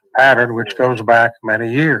pattern which goes back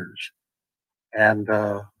many years. And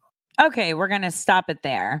okay, we're going to stop it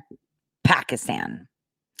there. Pakistan.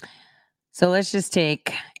 So let's just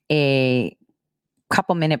take a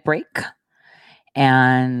couple minute break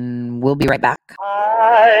and we'll be right back.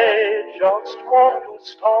 I just want to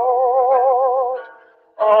start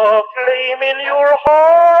a flame in your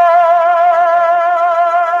heart.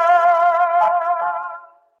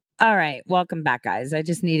 All right, welcome back, guys. I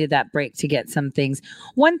just needed that break to get some things.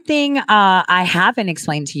 One thing I haven't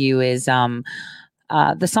explained to you is the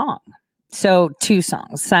song. So 2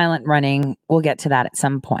 songs, Silent Running. We'll get to that at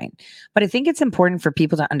some point. But I think it's important for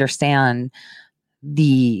people to understand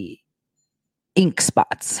the ink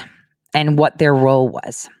spots and what their role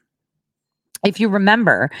was. If you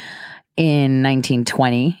remember, in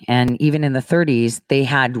 1920 and even in the 30s, they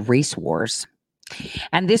had race wars.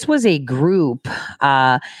 And this was a group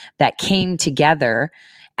that came together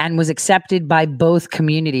and was accepted by both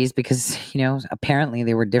communities because, apparently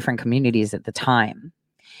they were different communities at the time.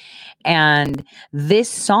 And this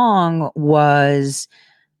song was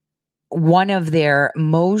one of their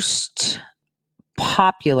most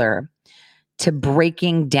popular to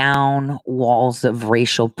breaking down walls of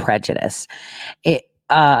racial prejudice.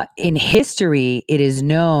 In history, it is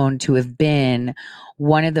known to have been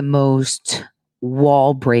one of the most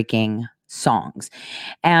wall-breaking songs.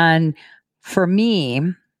 And for me,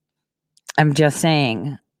 I'm just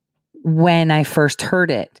saying, when I first heard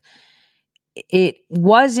it, it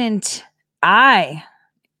wasn't and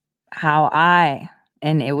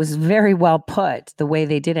it was very well put, the way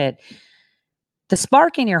they did it. The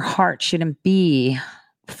spark in your heart shouldn't be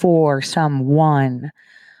for someone,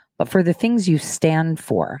 but for the things you stand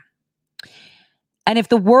for. And if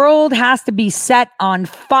the world has to be set on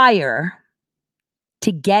fire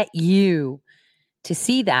to get you to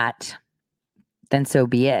see that, then so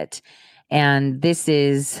be it. And this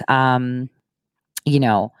is,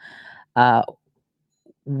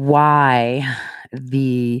 why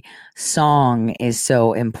the song is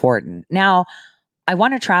so important. Now, I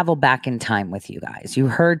want to travel back in time with you guys. You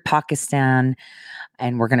heard Pakistan,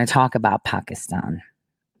 and we're going to talk about Pakistan.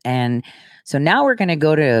 And so now we're going to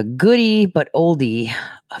go to a goodie but oldie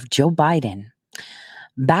of Joe Biden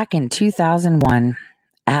back in 2001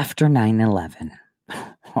 after 9/11.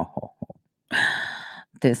 Oh,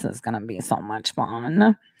 this is going to be so much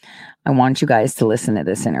fun. I want you guys to listen to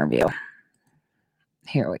this interview.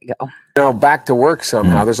 Here we go. Back to work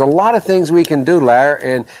somehow. There's a lot of things we can do, Larry,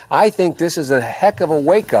 and I think this is a heck of a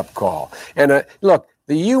wake-up call. And look,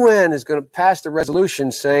 the UN is going to pass the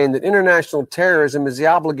resolution saying that international terrorism is the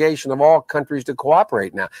obligation of all countries to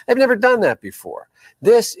cooperate now. They've never done that before.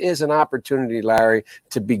 This is an opportunity, Larry,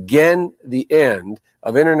 to begin the end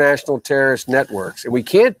of international terrorist networks. And we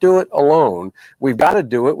can't do it alone. We've got to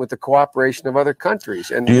do it with the cooperation of other countries.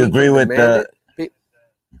 And do you agree with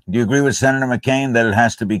Do you agree with Senator McCain that it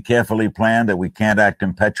has to be carefully planned, that we can't act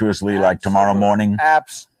impetuously like tomorrow morning?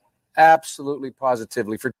 Absolutely,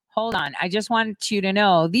 positively. Hold on. I just want you to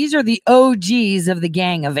know, these are the OGs of the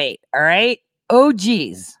Gang of Eight, all right?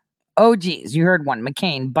 OGs. You heard one,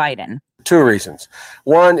 McCain, Biden. Two reasons.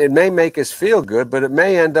 One, it may make us feel good, but it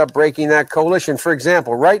may end up breaking that coalition. For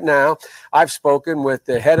example, right now, I've spoken with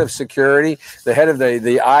the head of security, the head of the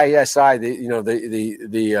ISI,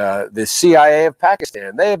 the CIA of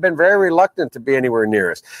Pakistan. They have been very reluctant to be anywhere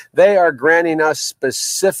near us. They are granting us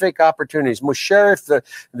specific opportunities. Musharraf,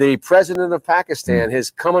 the president of Pakistan,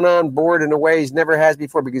 is coming on board in a way he's never has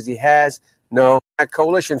before because he has no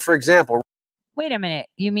coalition. For example, wait a minute.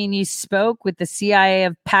 You mean you spoke with the CIA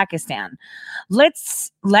of Pakistan?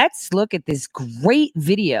 Let's look at this great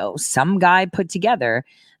video some guy put together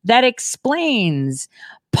that explains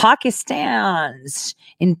Pakistan's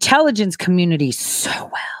intelligence community so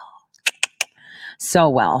well. So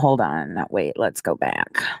well. Hold on. Wait, let's go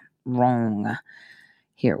back. Wrong.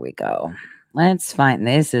 Here we go. Let's find,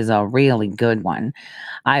 this is a really good one.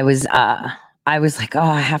 I was like, oh,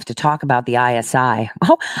 I have to talk about the ISI.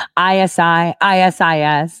 Oh, ISI,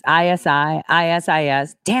 ISIS, ISI,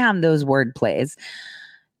 ISIS. Damn those word plays.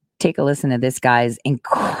 Take a listen to this guy's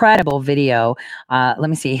incredible video. Let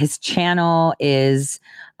me see. His channel is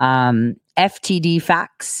FTD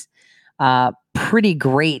Facts. Pretty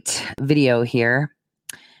great video here.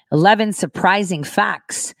 11 surprising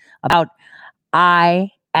facts about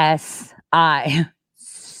ISI.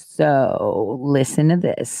 So listen to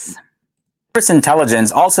this. Cyprus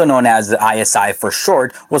Intelligence, also known as the ISI for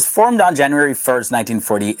short, was formed on January 1st,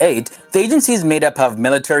 1948. The agency is made up of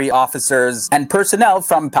military officers and personnel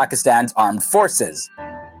from Pakistan's armed forces.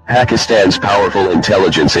 Pakistan's powerful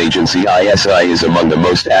intelligence agency ISI is among the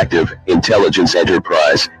most active intelligence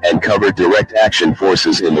enterprise and covert direct action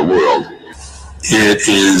forces in the world. It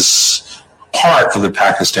is part of the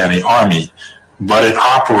Pakistani army, but it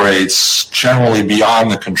operates generally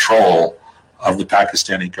beyond the control of the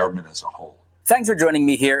Pakistani government as a whole. Thanks for joining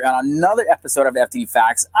me here on another episode of FTD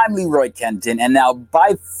Facts. I'm Leroy Kenton, and now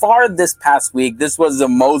by far this past week, this was the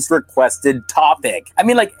most requested topic. I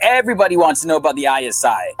mean, like, everybody wants to know about the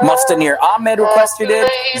ISI. Mustanir Ahmed requested it,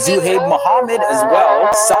 Zuhaib Mohammed as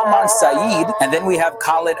well, Salman Saeed, and then we have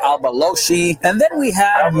Khalid Al-Balochi, and then we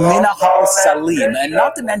have Minahal Salim, and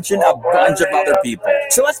not to mention a bunch of other people.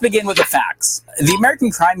 So let's begin with the facts. The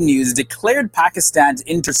American Crime News declared Pakistan's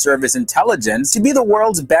inter-service intelligence to be the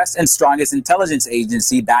world's best and strongest intelligence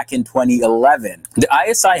agency back in 2011. The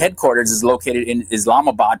ISI headquarters is located in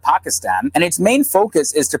Islamabad, Pakistan, and its main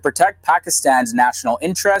focus is to protect Pakistan's national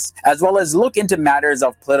interests, as well as look into matters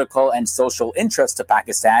of political and social interest to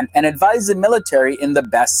Pakistan and advise the military in the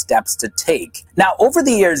best steps to take. Now, over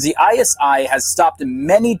the years, the ISI has stopped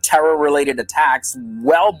many terror-related attacks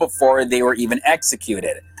well before they were even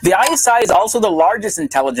executed. The ISI is also the largest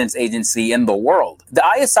intelligence agency in the world. The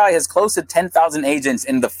ISI has close to 10,000 agents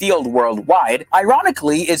in the field worldwide.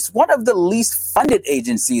 Ironically, it's one of the least funded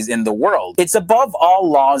agencies in the world. It's above all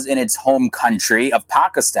laws in its home country of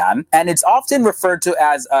Pakistan, and it's often referred to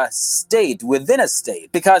as a state within a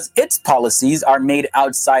state because its policies are made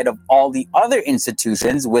outside of all the other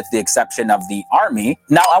institutions with the exception of the army.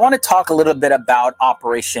 Now, I want to talk a little bit about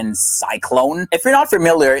Operation Cyclone. If you're not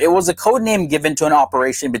familiar, it was a code name given to an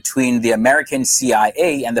operation between the American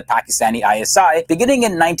CIA and the Pakistani ISI, beginning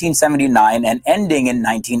in 1979 and ending in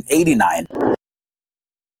 1989.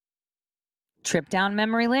 Trip down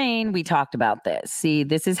memory lane, we talked about this. See,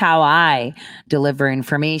 this is how I deliver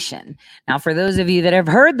information. Now, for those of you that have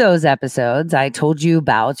heard those episodes, I told you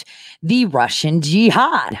about the Russian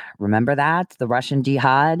jihad. Remember that? The Russian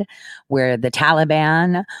jihad, where the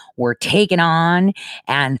Taliban were taken on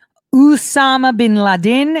and Osama bin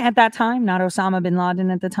Laden at that time, not Osama bin Laden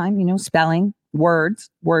at the time, you know, spelling, words,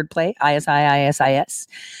 wordplay, ISI, ISIS.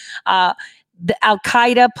 The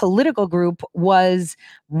Al-Qaeda political group was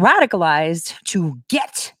radicalized to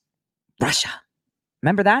get Russia.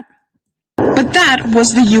 Remember that? But that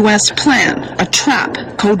was the U.S. plan, a trap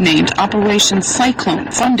codenamed Operation Cyclone,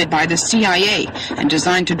 funded by the CIA and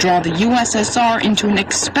designed to draw the USSR into an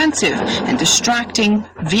expensive and distracting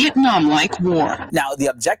Vietnam-like war. Now, the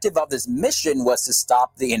objective of this mission was to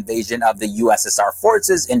stop the invasion of the USSR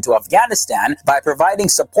forces into Afghanistan by providing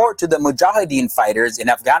support to the Mujahideen fighters in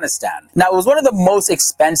Afghanistan. Now, it was one of the most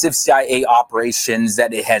expensive CIA operations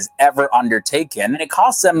that it has ever undertaken, and it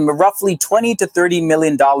cost them roughly $20 to $30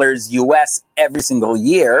 million US every single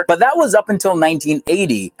year, but that was up until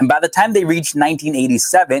 1980, and by the time they reached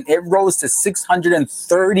 1987, it rose to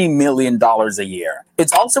 $630 million a year.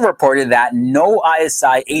 It's also reported that no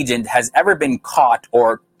ISI agent has ever been caught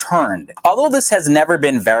or turned. Although this has never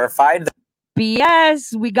been verified,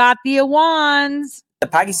 BS, we got the Awans. The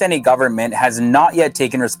Pakistani government has not yet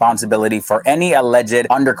taken responsibility for any alleged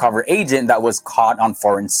undercover agent that was caught on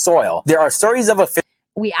foreign soil. There are stories of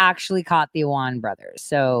we actually caught the Awan brothers,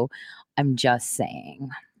 so I'm just saying.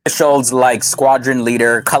 Officials like squadron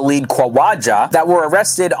leader Khalid Khwaja that were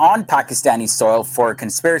arrested on Pakistani soil for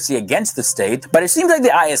conspiracy against the state. But it seems like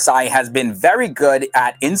the ISI has been very good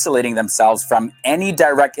at insulating themselves from any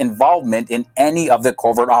direct involvement in any of the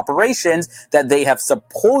covert operations that they have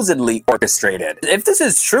supposedly orchestrated. If this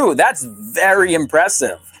is true, that's very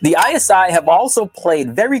impressive. The ISI have also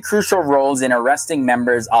played very crucial roles in arresting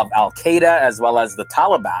members of Al-Qaeda as well as the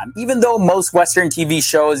Taliban. Even though most Western TV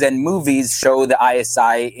shows and movies show the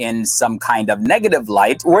ISI in some kind of negative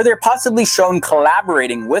light, where they're possibly shown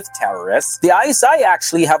collaborating with terrorists, the ISI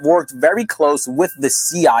actually have worked very close with the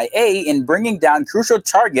CIA in bringing down crucial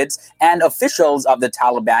targets and officials of the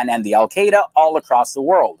Taliban and the Al-Qaeda all across the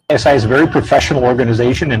world. ISI is a very professional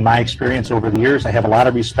organization in my experience over the years. I have a lot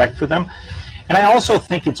of respect for them. And I also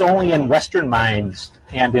think it's only in Western minds,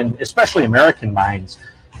 and in especially American minds,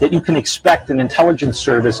 that you can expect an intelligence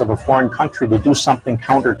service of a foreign country to do something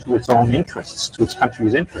counter to its own interests, to its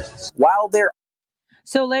country's interests. While they're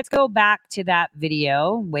So let's go back to that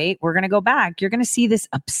video. Wait, we're going to go back. You're going to see this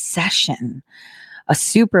obsession, a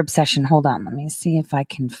super obsession. Hold on. Let me see if I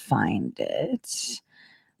can find it.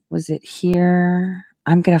 Was it here?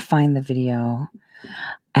 I'm going to find the video.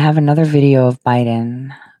 I have another video of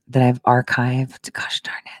Biden that I've archived. Gosh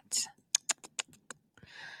darn it.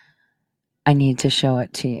 I need to show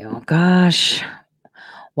it to you. Gosh,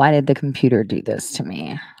 why did the computer do this to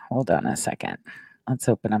me? Hold on a second. Let's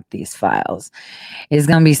open up these files. It's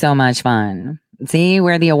going to be so much fun. See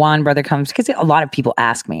where the Awan brother comes, because a lot of people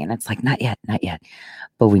ask me and it's like, not yet.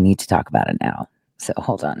 But we need to talk about it now. So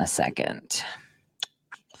hold on a second.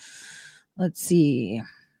 Let's see.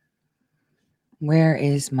 Where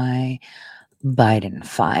is my Biden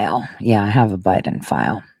file? Yeah, I have a Biden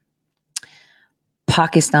file.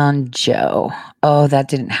 Pakistan Joe. Oh, that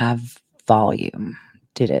didn't have volume,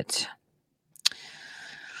 did it?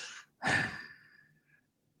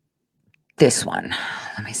 This one.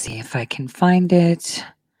 Let me see if I can find it.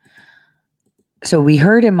 So we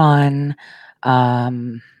heard him on,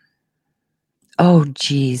 oh,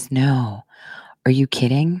 geez, no. Are you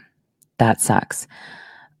kidding? That sucks.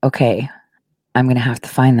 Okay. I'm going to have to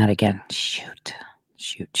find that again. Shoot.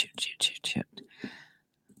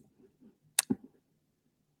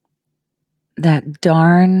 That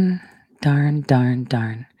darn.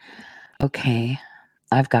 Okay.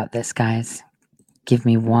 I've got this, guys. Give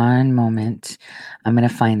me one moment. I'm going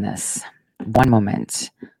to find this. One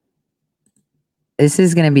moment. This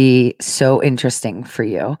is going to be so interesting for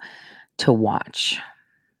you to watch.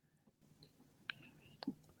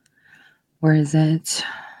 Where is it?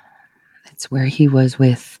 It's where he was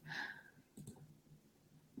with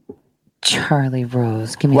Charlie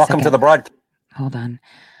Rose. Give me a second. Welcome to the broadcast. Hold on.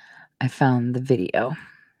 I found the video.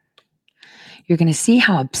 You're going to see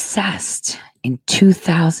how obsessed in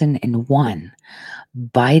 2001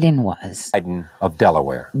 Biden was. Biden of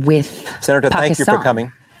Delaware. With Senator, Pakistan. thank you for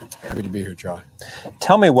coming. Happy to be here, Charlie.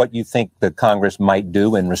 Tell me what you think the Congress might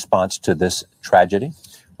do in response to this tragedy.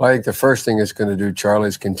 Well, I think the first thing it's going to do, Charlie,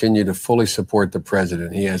 is continue to fully support the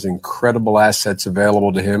president. He has incredible assets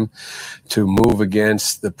available to him to move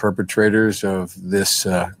against the perpetrators of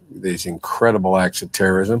these incredible acts of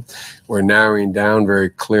terrorism. We're narrowing down very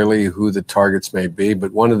clearly who the targets may be.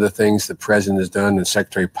 But one of the things the president has done and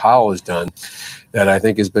Secretary Powell has done that I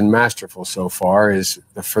think has been masterful so far is,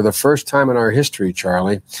 for the first time in our history,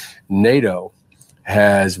 Charlie, NATO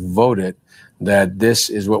has voted that this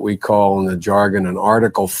is what we call in the jargon an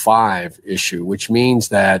Article 5 issue, which means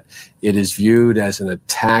that it is viewed as an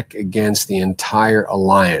attack against the entire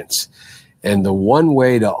alliance. And the one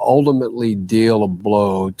way to ultimately deal a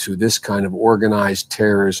blow to this kind of organized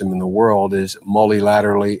terrorism in the world is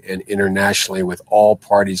multilaterally and internationally with all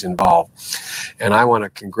parties involved. And I want to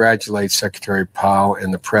congratulate Secretary Powell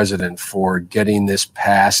and the president for getting this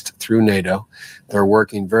passed through NATO. They're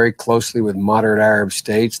working very closely with moderate Arab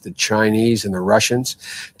states, the Chinese and the Russians,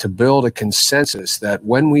 to build a consensus that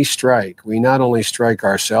when we strike, we not only strike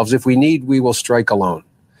ourselves. If we need, we will strike alone.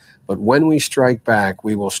 But when we strike back,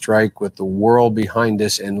 we will strike with the world behind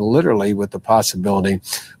us and literally with the possibility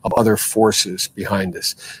of other forces behind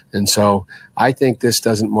us. And so I think this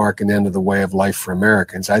doesn't mark an end of the way of life for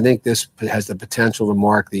Americans. I think this has the potential to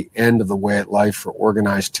mark the end of the way of life for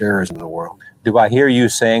organized terrorism in the world. Do I hear you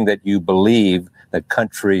saying that you believe that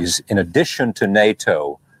countries, in addition to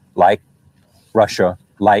NATO, like Russia,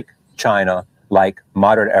 like China, like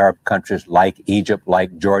moderate Arab countries, like Egypt,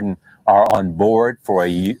 like Jordan, are on board for a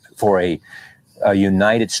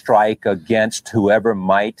united strike against whoever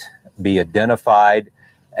might be identified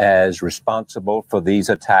as responsible for these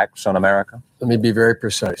attacks on America? Let me be very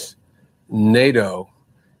precise. NATO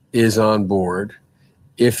is on board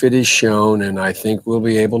if it is shown, and I think we'll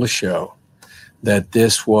be able to show, that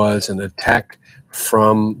this was an attack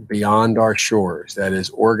from beyond our shores, that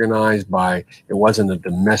is organized by, it wasn't a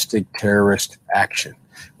domestic terrorist action,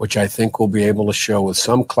 which I think we'll be able to show with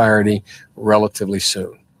some clarity relatively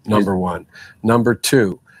soon. Number one. Number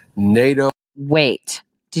two, NATO. Wait,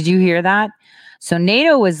 did you hear that? So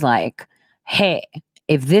NATO was like, hey,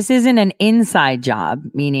 if this isn't an inside job,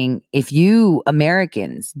 meaning if you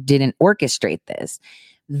Americans didn't orchestrate this,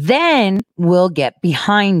 then we'll get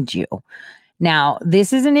behind you. Now,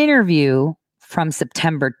 this is an interview from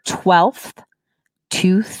September 12th,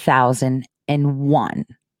 2001.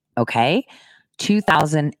 Okay?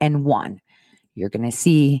 2001. You're going to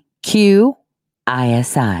see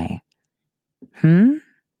QISI.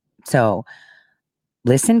 So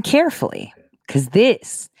listen carefully, because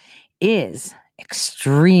this is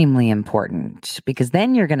extremely important, because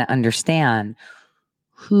then you're going to understand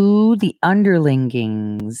who the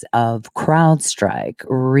underlingings of CrowdStrike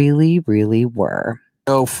really were.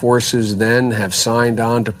 NATO forces then have signed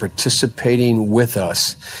on to participating with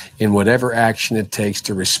us in whatever action it takes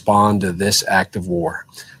to respond to this act of war.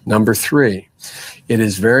 Number three, it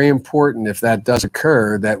is very important, if that does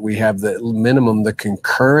occur, that we have the minimum, the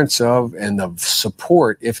concurrence of and the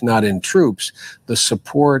support, if not in troops, the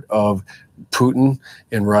support of Putin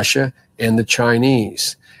in Russia and the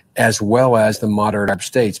Chinese, as well as the moderate Arab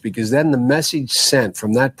states, because then the message sent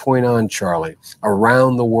from that point on, Charlie,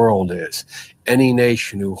 around the world is any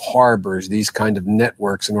nation who harbors these kind of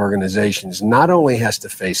networks and organizations not only has to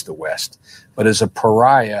face the West, but is a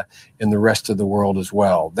pariah in the rest of the world as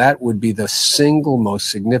well. That would be the single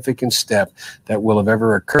most significant step that will have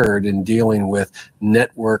ever occurred in dealing with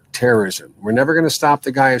network terrorism. We're never going to stop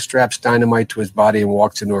the guy who straps dynamite to his body and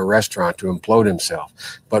walks into a restaurant to implode himself,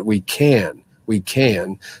 but we can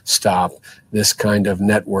stop this kind of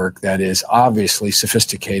network that is obviously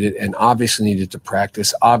sophisticated and obviously needed to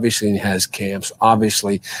practice, obviously has camps,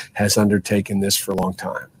 obviously has undertaken this for a long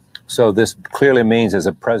time. So this clearly means, as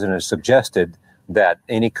the president has suggested, that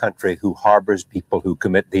any country who harbors people who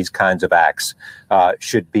commit these kinds of acts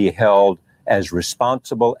should be held as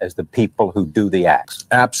responsible as the people who do the acts.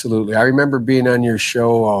 Absolutely. I remember being on your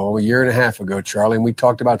show a year and a half ago, Charlie, and we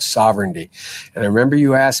talked about sovereignty. And I remember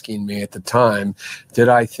you asking me at the time, did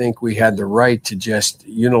I think we had the right to just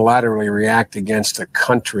unilaterally react against a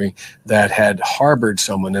country that had harbored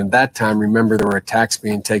someone? And at that time, remember, there were attacks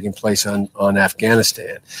being taken place on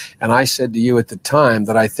Afghanistan. And I said to you at the time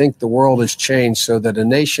that I think the world has changed so that a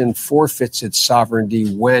nation forfeits its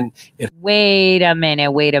sovereignty when it... Wait a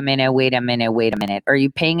minute. Are you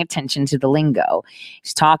paying attention to the lingo?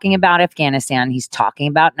 He's talking about Afghanistan. He's talking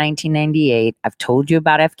about 1998. I've told you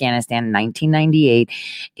about Afghanistan, 1998.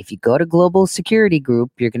 If you go to Global Security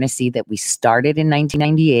Group, you're going to see that we started in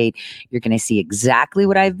 1998. You're going to see exactly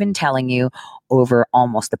what I've been telling you over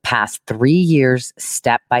almost the past 3 years,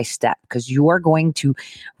 step by step, because you are going to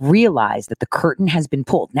realize that the curtain has been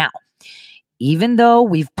pulled. Now, even though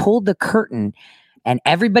we've pulled the curtain, and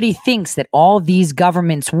everybody thinks that all these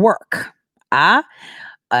governments work.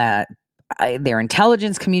 Their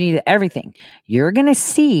intelligence community, everything. You're going to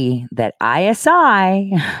see that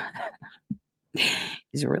ISI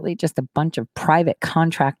is really just a bunch of private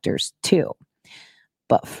contractors too.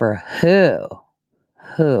 But for who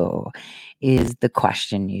is the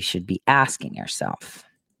question you should be asking yourself.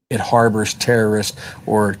 It harbors terrorists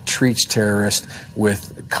or treats terrorists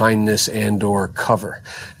with kindness and or cover.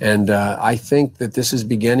 And I think that this is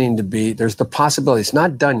beginning to be, there's the possibility, it's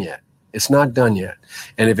not done yet. It's not done yet.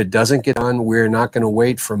 And if it doesn't get done, we're not going to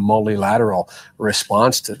wait for multilateral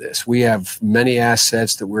response to this. We have many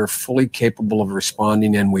assets that we're fully capable of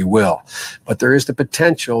responding, and we will. But there is the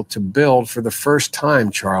potential to build for the first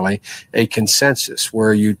time, Charlie, a consensus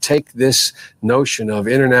where you take this notion of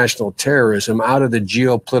international terrorism out of the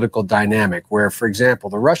geopolitical dynamic, where, for example,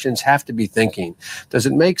 the Russians have to be thinking, does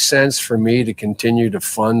it make sense for me to continue to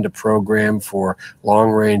fund a program for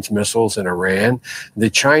long-range missiles in Iran? The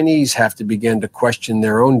Chinese have to begin to question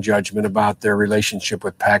their own judgment about their relationship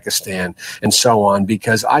with Pakistan and so on,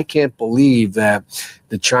 because I can't believe that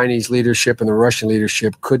the Chinese leadership and the Russian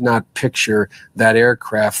leadership could not picture that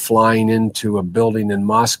aircraft flying into a building in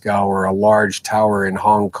Moscow or a large tower in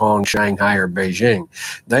Hong Kong, Shanghai, or Beijing.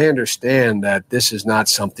 They understand that this is not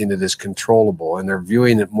something that is controllable, and they're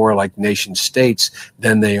viewing it more like nation states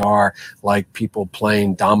than they are like people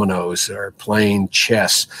playing dominoes or playing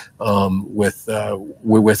chess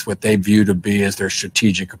with what they view to be as their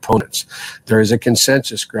strategic opponents. There is a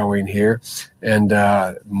consensus growing here, and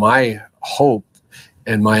my hope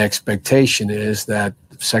And my expectation is that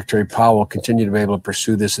Secretary Powell will continue to be able to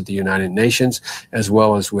pursue this at the United Nations, as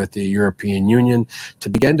well as with the European Union, to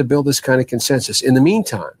begin to build this kind of consensus. In the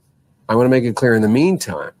meantime, I want to make it clear, in the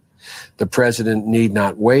meantime, the president need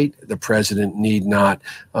not wait. The president need not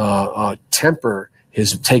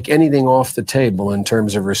take anything off the table in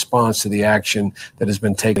terms of response to the action that has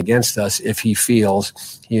been taken against us if he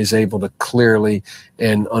feels he is able to clearly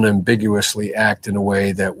and unambiguously act in a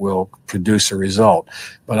way that will produce a result.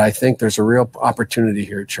 But I think there's a real opportunity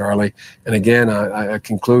here, Charlie. And again, I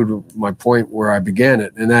conclude my point where I began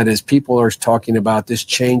it, and that is people are talking about this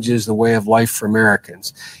changes the way of life for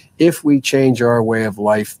Americans. If we change our way of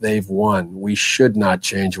life, they've won. We should not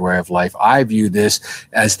change our way of life. I view this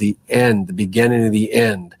as the end, the beginning of the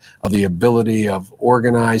end of the ability of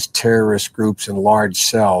organized terrorist groups and large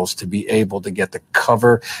cells to be able to get the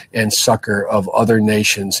cover and succor of other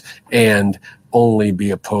nations and only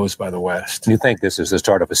be opposed by the West. You think this is the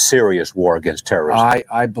start of a serious war against terrorism?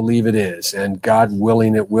 I believe it is, and God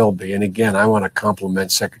willing it will be. And again, I want to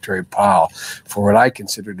compliment Secretary Powell for what I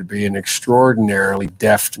consider to be an extraordinarily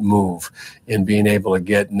deft move in being able to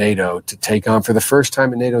get NATO to take on, for the first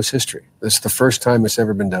time in NATO's history, this is the first time it's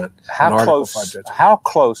ever been done. How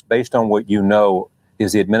close, based on what you know,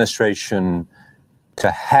 is the administration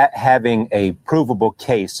to having a provable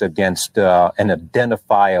case against an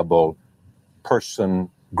identifiable person,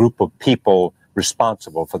 group of people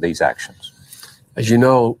responsible for these actions? As you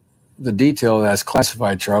know, the detail that's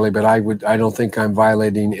classified, Charlie, but I don't think I'm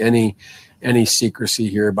violating any secrecy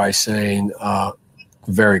here by saying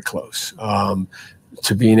very close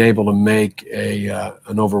to being able to make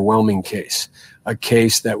an overwhelming case, a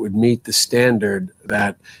case that would meet the standard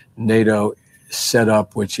that NATO set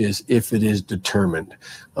up, which is if it is determined.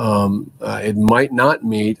 It might not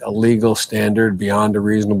meet a legal standard beyond a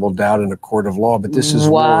reasonable doubt in a court of law, but this is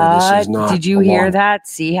war. This is not. Did you hear that?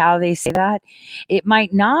 See how they say that? It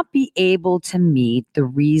might not be able to meet the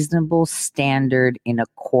reasonable standard in a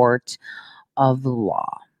court of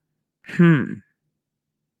law.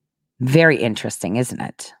 Very interesting, isn't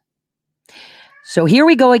it? So here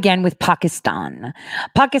we go again with Pakistan.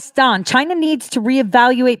 China needs to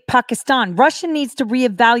reevaluate Pakistan. Russia needs to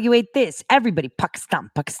reevaluate this. Everybody, Pakistan.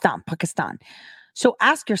 So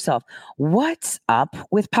ask yourself, what's up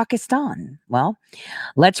with Pakistan? Well,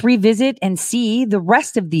 let's revisit and see the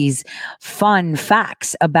rest of these fun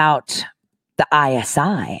facts about the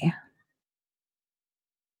ISI.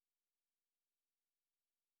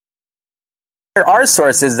 There are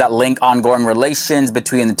sources that link ongoing relations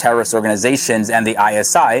between the terrorist organizations and the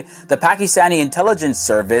ISI. The Pakistani intelligence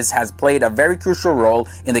service has played a very crucial role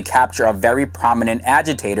in the capture of very prominent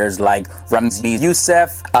agitators like Ramzi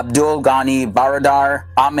Youssef, Abdul Ghani Baradar,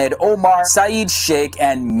 Ahmed Omar, Saeed Sheikh,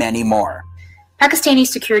 and many more. Pakistani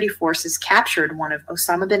security forces captured one of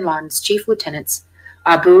Osama bin Laden's chief lieutenants,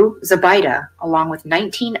 Abu Zubaydah, along with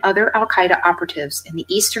 19 other al-Qaeda operatives in the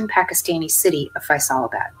eastern Pakistani city of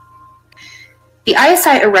Faisalabad. The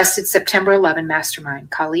ISI arrested September 11 mastermind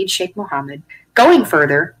Khalid Sheikh Mohammed. Going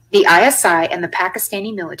further, the ISI and the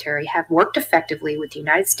Pakistani military have worked effectively with the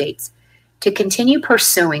United States to continue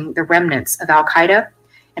pursuing the remnants of al-Qaeda,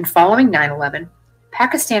 and following 9/11,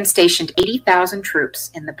 Pakistan stationed 80,000 troops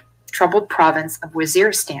in the troubled province of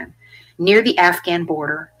Waziristan near the Afghan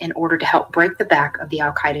border in order to help break the back of the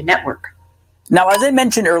al-Qaeda network. Now, as I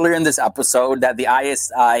mentioned earlier in this episode, that the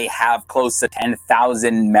ISI have close to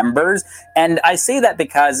 10,000 members, and I say that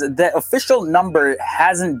because the official number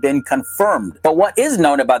hasn't been confirmed. But what is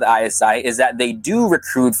known about the ISI is that they do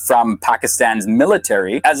recruit from Pakistan's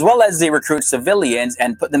military, as well as they recruit civilians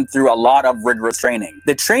and put them through a lot of rigorous training.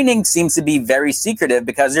 The training seems to be very secretive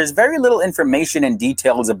because there's very little information and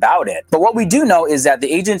details about it. But what we do know is that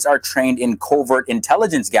the agents are trained in covert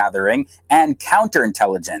intelligence gathering and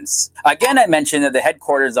counterintelligence. Again, I mentioned that the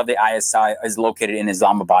headquarters of the ISI is located in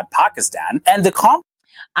Islamabad, Pakistan, and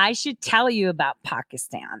I should tell you about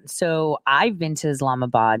Pakistan. So I've been to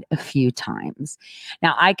Islamabad a few times.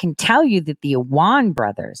 Now, I can tell you that the Awan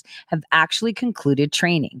brothers have actually concluded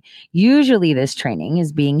training. Usually this training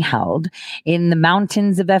is being held in the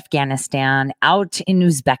mountains of Afghanistan, out in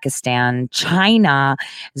Uzbekistan, China,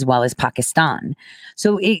 as well as Pakistan.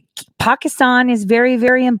 So Pakistan is very,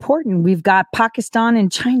 very important. We've got Pakistan and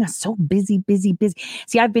China so busy.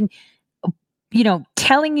 See, I've been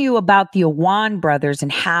telling you about the Awan brothers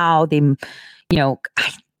and how they,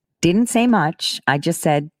 I didn't say much. I just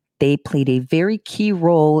said they played a very key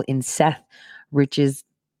role in Seth Rich's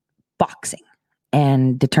boxing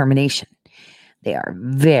and determination. They are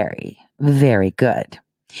very, very good.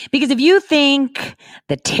 Because if you think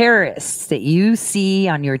the terrorists that you see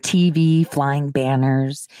on your TV flying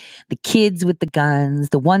banners, the kids with the guns,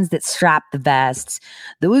 the ones that strap the vests,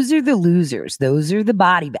 those are the losers. Those are the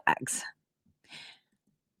body bags.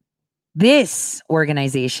 This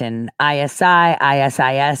organization, ISI,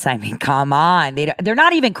 ISIS, I mean, come on. They're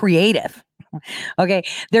not even creative. Okay.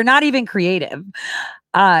 They're not even creative.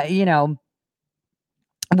 You know,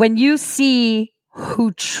 when you see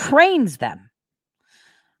who trains them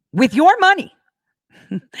with your money,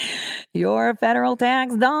 your federal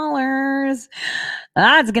tax dollars,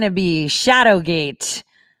 that's going to be Shadowgate,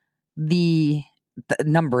 the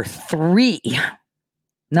number three.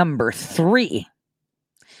 Number three.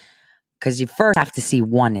 Because you first have to see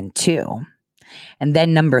 1 and 2. And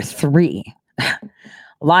then number 3. A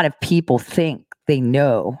lot of people think they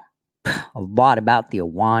know a lot about the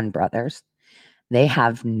Awan brothers. They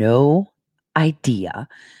have no idea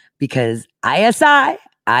because ISI,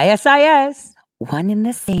 ISIS, one in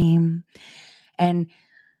the same. And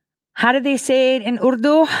how do they say it in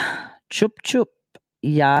Urdu? Chup chup,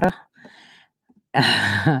 yara.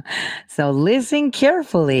 So listen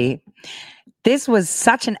carefully. This was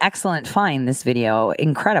such an excellent find, this video.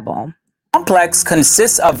 Incredible. The complex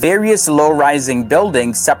consists of various low-rising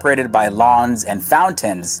buildings separated by lawns and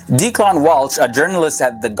fountains. Declan Walsh, a journalist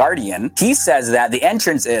at The Guardian, he says that the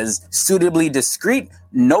entrance is suitably discreet,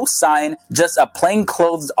 no sign, just a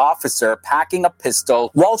plainclothes officer packing a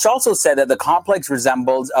pistol. Walsh also said that the complex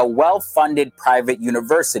resembles a well-funded private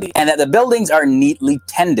university and that the buildings are neatly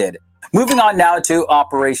tended. Moving on now to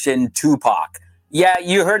Operation Tupac. Yeah,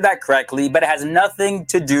 you heard that correctly, but it has nothing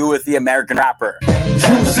to do with the American rapper.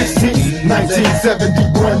 June 16,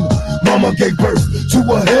 1971, Mama gave birth to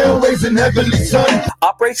a hell-raising heavenly son.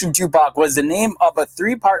 Operation Tupac was the name of a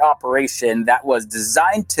 3-part operation that was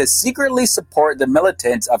designed to secretly support the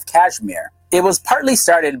militants of Kashmir. It was partly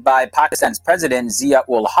started by Pakistan's president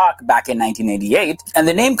Zia-ul-Haq back in 1988, and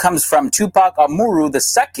the name comes from Tupac Amaru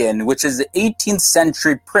II, which is the 18th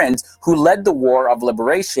century prince who led the War of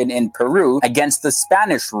Liberation in Peru against the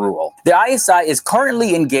Spanish rule. The ISI is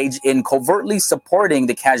currently engaged in covertly supporting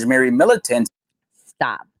the Kashmiri militants.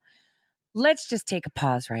 Stop. Let's just take a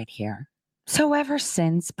pause right here. So ever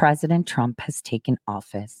since President Trump has taken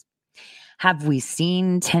office, have we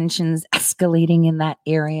seen tensions escalating in that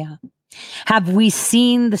area? Have we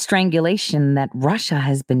seen the strangulation that Russia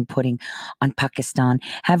has been putting on Pakistan?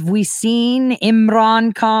 Have we seen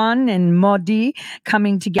Imran Khan and Modi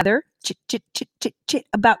coming together chit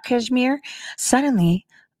about Kashmir? Suddenly,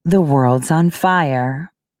 the world's on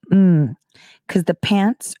fire because the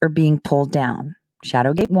pants are being pulled down.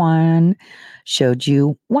 Shadowgate 1 showed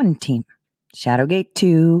you one team. Shadowgate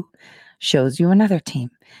 2 shows you another team.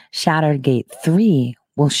 Shadowgate 3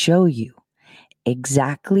 will show you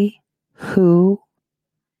exactly who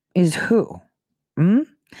is who.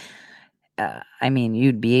 I mean,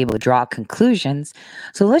 you'd be able to draw conclusions.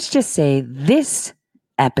 So let's just say this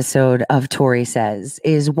episode of Tori Says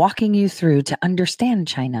is walking you through to understand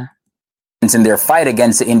China in their fight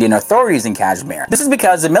against the Indian authorities in Kashmir. This is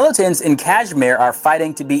because the militants in Kashmir are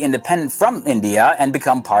fighting to be independent from India and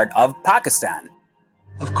become part of Pakistan.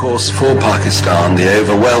 Of course, for Pakistan, the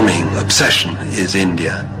overwhelming obsession is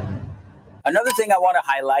India. Another thing I want to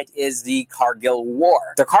highlight is the Kargil War.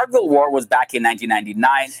 The Kargil War was back in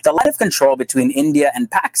 1999. The line of control between India and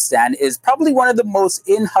Pakistan is probably one of the most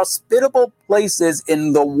inhospitable places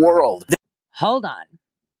in the world. Hold on.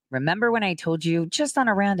 Remember when I told you, just on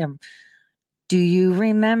a random, do you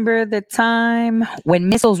remember the time when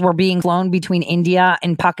missiles were being flown between India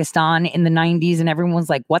and Pakistan in the 90s and everyone's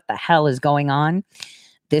like, what the hell is going on?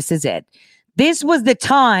 This is it. This was the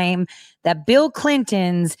time that Bill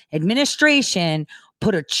Clinton's administration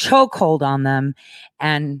put a chokehold on them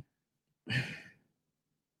and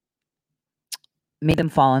made them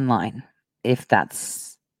fall in line, if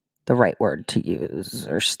that's the right word to use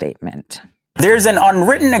or statement. There's an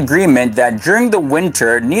unwritten agreement that during the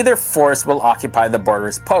winter, neither force will occupy the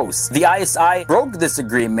border's posts. The ISI broke this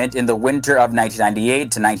agreement in the winter of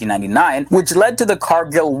 1998 to 1999, which led to the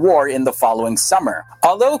Kargil War in the following summer.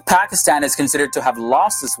 Although Pakistan is considered to have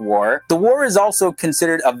lost this war, the war is also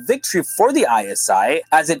considered a victory for the ISI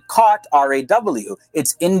as it caught RAW,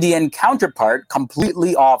 its Indian counterpart,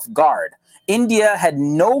 completely off guard. India had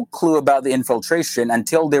no clue about the infiltration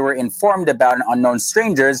until they were informed about unknown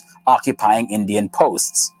strangers occupying Indian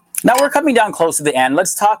posts. Now we're coming down close to the end.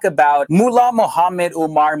 Let's talk about Mullah Muhammad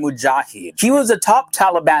Umar Mujahid. He was a top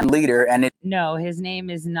Taliban leader and No, his name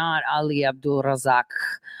is not Ali Abdul Razak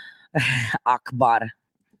Akbar.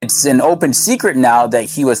 It's an open secret now that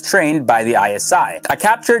he was trained by the ISI. A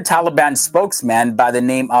captured Taliban spokesman by the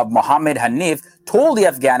name of Mohammed Hanif told the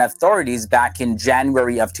Afghan authorities back in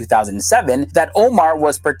January of 2007 that Omar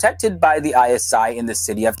was protected by the ISI in the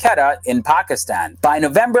city of Quetta in Pakistan. By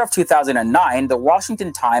November of 2009, the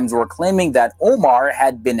Washington Times were claiming that Omar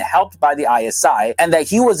had been helped by the ISI and that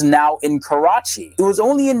he was now in Karachi. It was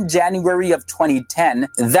only in January of 2010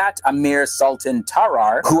 that Amir Sultan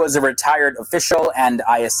Tarar, who was a retired official and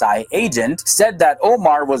ISI agent, said that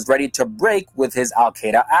Omar was ready to break with his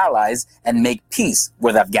Al-Qaeda allies and make peace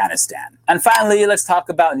with Afghanistan. And finally, let's talk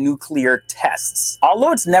about nuclear tests.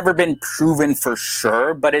 Although it's never been proven for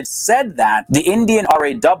sure, but it's said that the Indian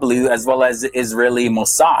RAW as well as the Israeli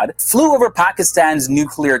Mossad flew over Pakistan's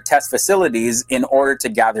nuclear test facilities in order to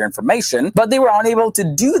gather information, but they were unable to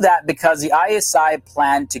do that because the ISI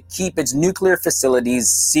planned to keep its nuclear facilities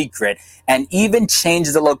secret and even change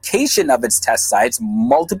the location of its test sites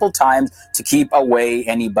multiple times to keep away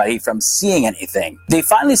anybody from seeing anything. They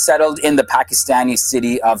finally settled in the Pakistani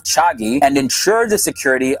city of Chagi and ensured the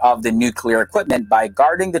security of the nuclear equipment by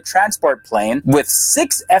guarding the transport plane with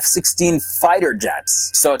 6 F-16 fighter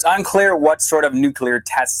jets. So it's unclear what sort of nuclear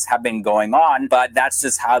tests have been going on, but that's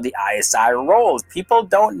just how the ISI rolls. People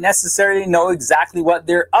don't necessarily know exactly what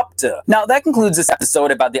they're up to. Now, that concludes this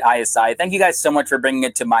episode about the ISI. Thank you guys so much for bringing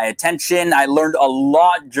it to my attention. I learned a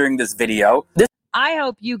lot during this video. I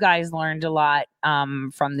hope you guys learned a lot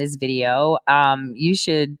from this video. You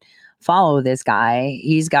should follow this guy.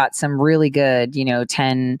 He's got some really good,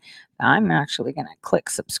 10. I'm actually going to click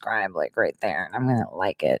subscribe like right there. And I'm going to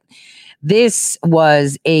like it. This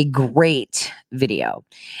was a great video.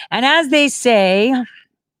 And as they say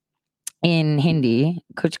in Hindi,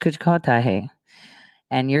 kuch kuch hota hai.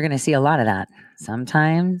 And you're going to see a lot of that.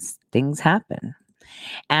 Sometimes things happen.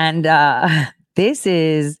 And this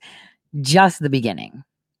is just the beginning,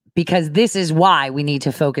 because this is why we need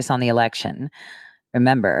to focus on the election.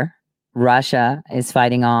 Remember, Russia is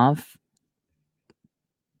fighting off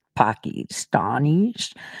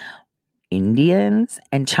Pakistanis, Indians,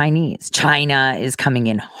 and Chinese. China is coming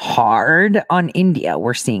in hard on India.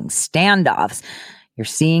 We're seeing standoffs. You're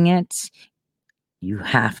seeing it. You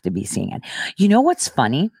have to be seeing it. You know what's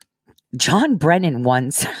funny? John Brennan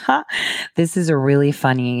once, this is a really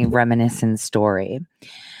funny reminiscent story.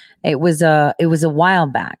 It was a while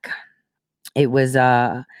back. It was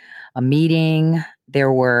a meeting.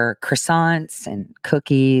 There were croissants and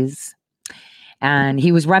cookies. And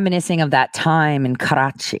he was reminiscing of that time in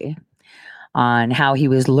Karachi on how he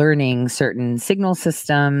was learning certain signal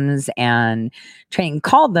systems and training,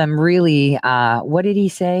 called them really, what did he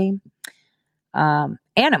say?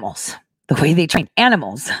 Animals, the way they trained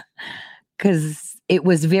animals. Because it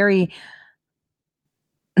was very,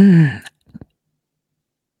 how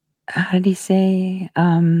did he say?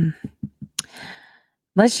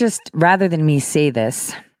 Let's just, rather than me say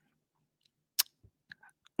this,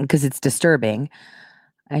 because it's disturbing,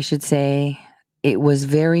 I should say it was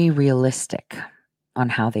very realistic on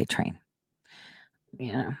how they train.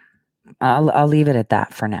 I'll leave it at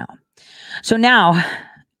that for now. So now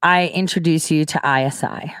I introduce you to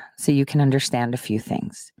ISI so you can understand a few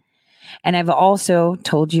things. And I've also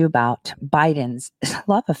told you about Biden's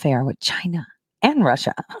love affair with China and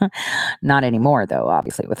Russia. Not anymore, though,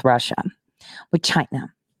 obviously, with Russia, with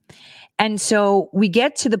China. And so we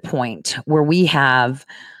get to the point where we have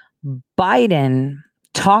Biden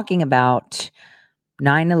talking about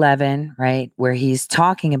 9/11, right? Where he's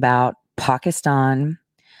talking about Pakistan.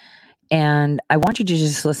 And I want you to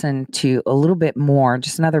just listen to a little bit more,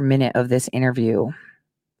 just another minute of this interview.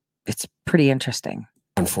 It's pretty interesting.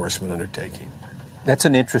 Enforcement undertaking. That's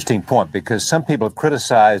an interesting point, because some people have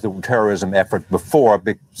criticized the terrorism effort before,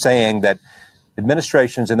 saying that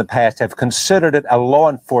administrations in the past have considered it a law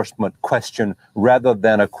enforcement question rather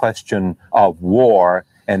than a question of war,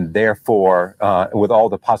 and therefore with all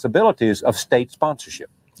the possibilities of state sponsorship.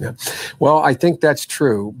 Yeah. Well, I think that's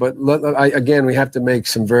true. But again, we have to make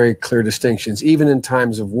some very clear distinctions. Even in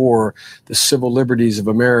times of war, the civil liberties of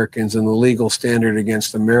Americans and the legal standard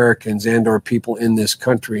against Americans and or people in this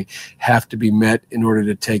country have to be met in order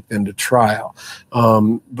to take them to trial.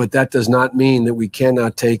 But that does not mean that we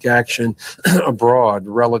cannot take action abroad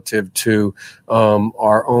relative to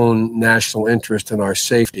our own national interest and our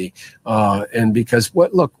safety. And because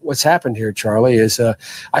what's happened here, Charlie, is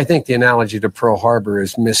I think the analogy to Pearl Harbor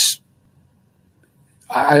is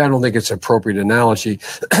I don't think it's an appropriate analogy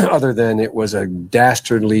other than it was a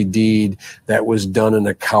dastardly deed that was done in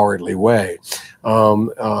a cowardly way.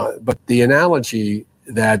 But the analogy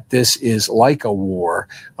that this is like a war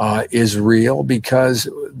is real, because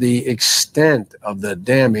the extent of the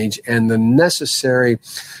damage and the necessary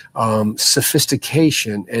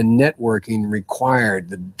sophistication and networking required,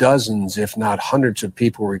 the dozens, if not hundreds of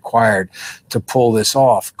people required to pull this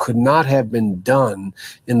off, could not have been done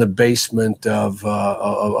in the basement of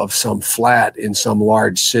some flat in some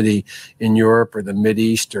large city in Europe or the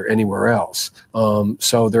Mideast or anywhere else.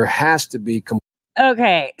 So there has to be.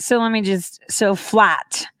 Okay, so let me so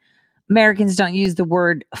flat. Americans don't use the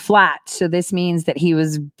word flat, so this means that he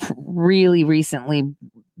was really recently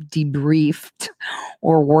debriefed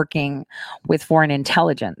or working with foreign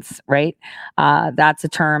intelligence, right? That's a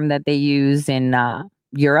term that they use in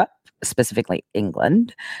Europe, specifically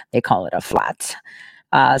England. They call it a flat.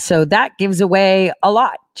 So that gives away a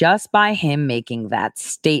lot just by him making that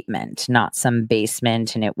statement, not some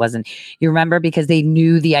basement. And it wasn't, you remember, because they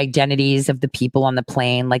knew the identities of the people on the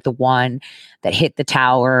plane, like the one that hit the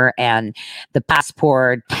tower and the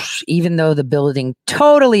passport, even though the building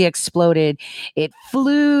totally exploded, it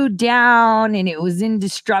flew down and it was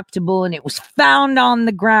indestructible and it was found on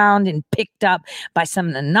the ground and picked up by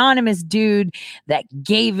some anonymous dude that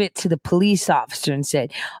gave it to the police officer and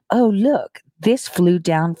said, "Oh, look, this flew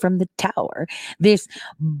down from the tower. This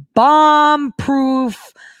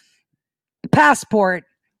bomb-proof passport,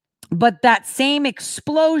 but that same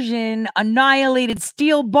explosion annihilated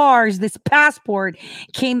steel bars. This passport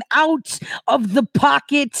came out of the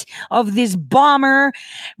pocket of this bomber,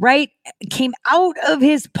 right? Came out of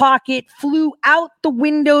his pocket, flew out the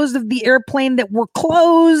windows of the airplane that were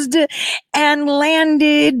closed, and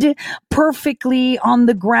landed perfectly on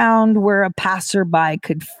the ground where a passerby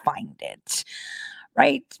could find it."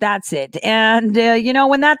 Right? That's it. And,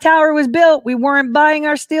 when that tower was built, we weren't buying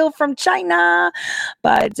our steel from China,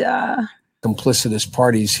 but complicitous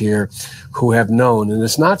parties here who have known, and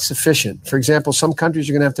it's not sufficient. For example, some countries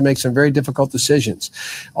are going to have to make some very difficult decisions.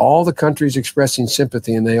 All the countries expressing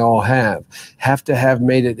sympathy, and they all have to have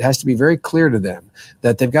made it, has to be very clear to them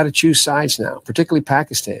that they've got to choose sides now, particularly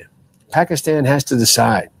Pakistan. Pakistan has to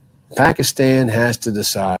decide. Pakistan has to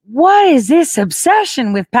decide. What is this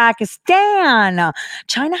obsession with Pakistan?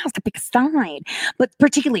 China has to pick a side, but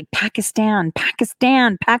particularly Pakistan.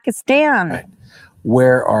 Right.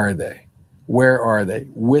 Where are they? Where are they?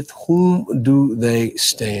 With whom do they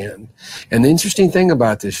stand? And the interesting thing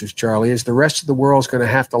about this is, Charlie, is the rest of the world is going to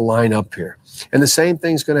have to line up here. And the same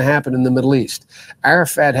thing's going to happen in the Middle East.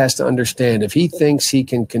 Arafat has to understand, if he thinks he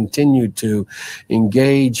can continue to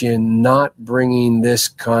engage in not bringing this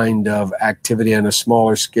kind of activity on a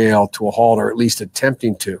smaller scale to a halt, or at least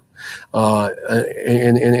attempting to,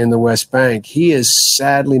 in the West Bank, he is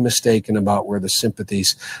sadly mistaken about where the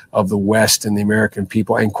sympathies of the West and the American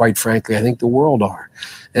people, and quite frankly, I think the world are.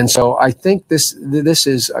 And so I think this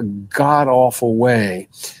is a god-awful way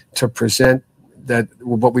to present that,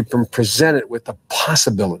 but we've been presented with the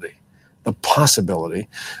possibility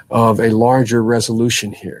of a larger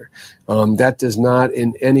resolution here. That does not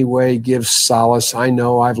in any way give solace. I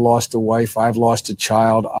know I've lost a wife, I've lost a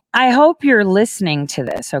child. I hope you're listening to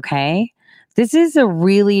this, okay? This is a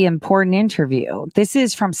really important interview. This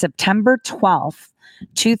is from September 12th,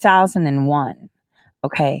 2001,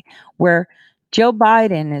 okay, where Joe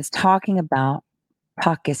Biden is talking about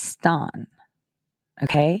Pakistan,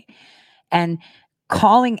 okay, and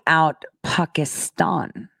calling out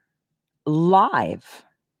Pakistan live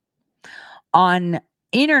on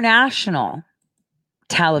international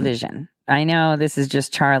television. I know this is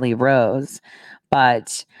just Charlie Rose,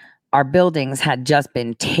 but our buildings had just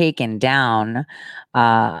been taken down,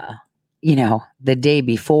 the day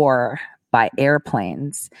before by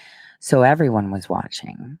airplanes. So everyone was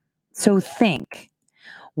watching. So think,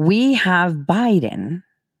 we have Biden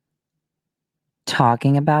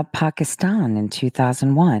talking about Pakistan in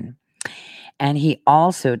 2001. And he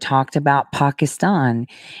also talked about Pakistan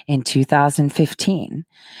in 2015.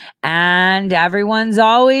 And everyone's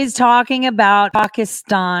always talking about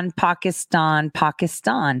Pakistan.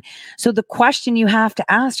 So the question you have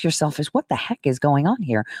to ask yourself is, what the heck is going on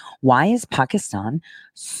here? Why is Pakistan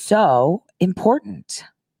so important?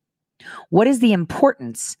 What is the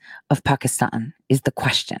importance of Pakistan is the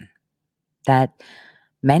question that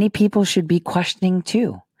many people should be questioning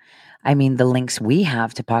too. I mean, the links we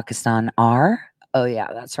have to Pakistan are, oh yeah,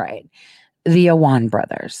 that's right, the Awan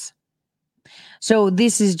brothers. So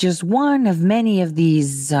this is just one of many of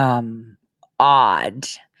these odd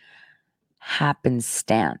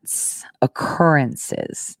happenstance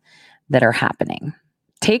occurrences that are happening.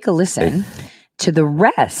 Take a listen to the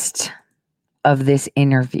rest of this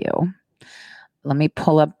interview. Let me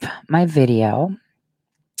pull up my video.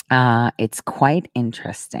 It's quite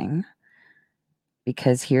interesting.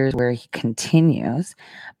 because here's where he continues.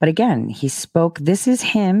 But again, he spoke. This is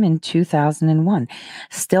him in 2001,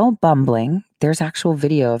 still bumbling. There's actual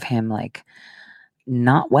video of him like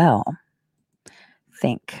not well.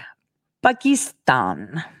 Think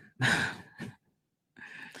Pakistan.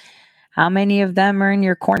 How many of them are in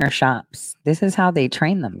your corner shops? This is how they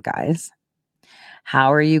train them, guys.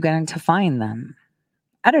 How are you going to find them?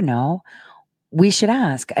 I don't know. We should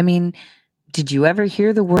ask. I mean, did you ever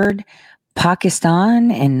hear the word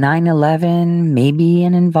Pakistan and 9/11, maybe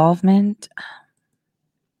an involvement?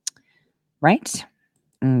 Right?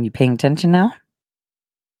 You paying attention now?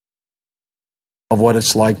 Of what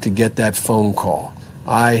it's like to get that phone call.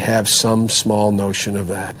 I have some small notion of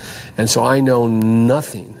that. And so I know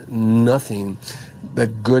nothing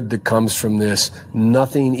that good that comes from this.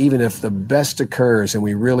 Nothing, even if the best occurs and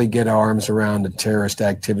we really get our arms around the terrorist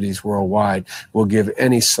activities worldwide, will give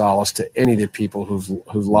any solace to any of the people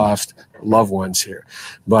who've lost loved ones here.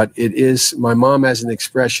 But it is, my mom has an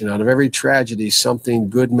expression, out of every tragedy, something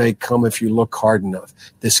good may come if you look hard enough.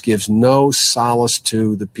 This gives no solace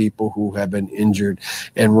to the people who have been injured.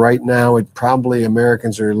 And right now, it probably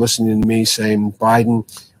Americans are listening to me saying, Biden,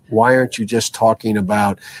 why aren't you just talking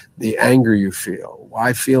about the anger you feel?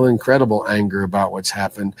 I feel incredible anger about what's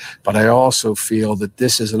happened, but I also feel that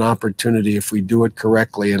this is an opportunity, if we do it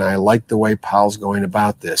correctly, and I like the way Powell's going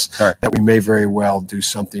about this, that we may very well do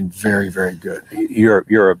something very, very good.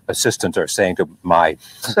 Your assistants are saying to my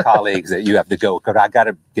colleagues that you have to go, because I got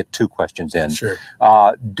to get two questions in. Sure.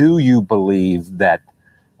 Do you believe that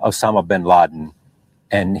Osama bin Laden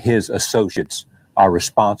and his associates are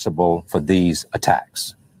responsible for these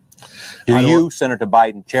attacks? Do you, Senator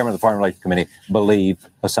Biden, Chairman of the Foreign Relations Committee, believe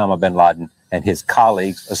Osama bin Laden and his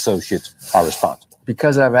colleagues, associates are responsible?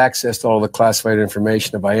 Because I have access to all the classified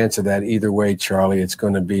information, if I answer that either way, Charlie, it's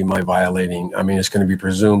going to be my violating. I mean, it's going to be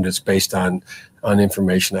presumed it's based on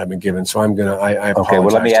information I've been given. So I'm going to, I apologize. Okay,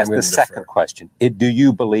 well, let me ask the second question. Do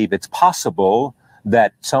you believe it's possible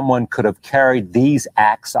that someone could have carried these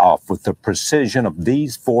acts off with the precision of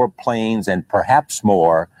these 4 planes and perhaps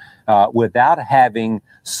more without having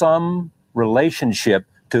some relationship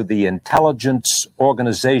to the intelligence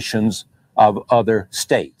organizations of other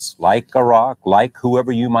states, like Iraq, like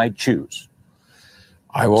whoever you might choose?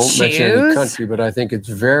 I won't mention any country, but I think it's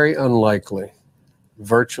very unlikely,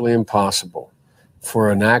 virtually impossible,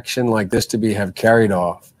 for an action like this to have carried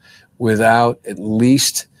off without at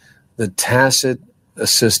least the tacit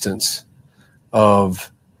assistance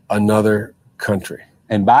of another country.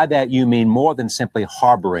 And by that, you mean more than simply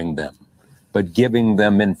harboring them, but giving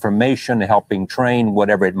them information, helping train,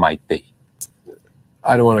 whatever it might be.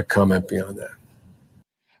 I don't want to comment beyond that.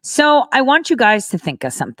 So I want you guys to think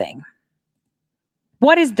of something.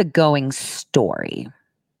 What is the going story?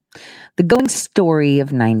 The going story of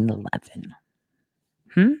 9/11.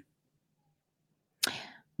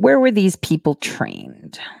 Where were these people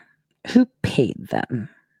trained? Who paid them?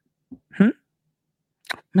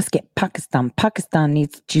 Must get Pakistan. Pakistan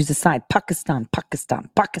needs to choose a side. Pakistan.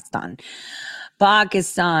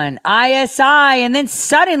 ISI. And then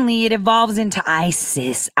suddenly it evolves into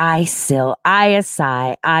ISIS, ISIL,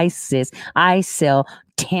 ISI, ISIS, ISIL.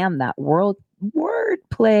 Damn, that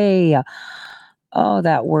wordplay. Oh,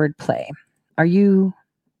 that wordplay. Are you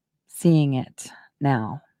seeing it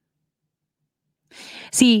now?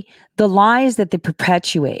 See, the lies that they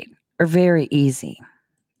perpetuate are very easy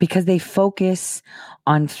because they focus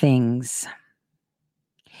on things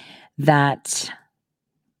that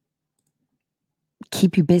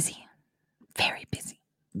keep you busy. Very busy.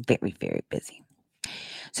 Very, very busy.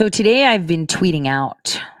 So today I've been tweeting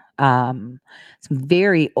out some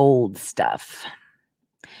very old stuff.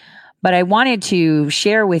 But I wanted to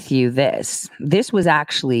share with you this. This was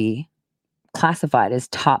actually classified as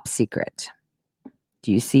top secret.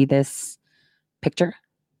 Do you see this picture?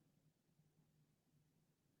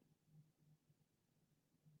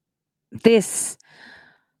 This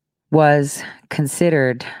was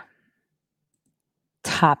considered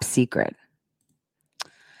top secret.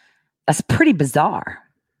 That's pretty bizarre.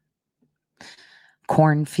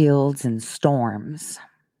 Cornfields and storms.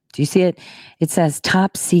 Do you see it? It says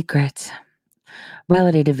top secret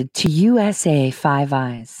relative to USA Five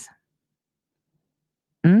Eyes.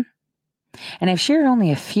 And I've shared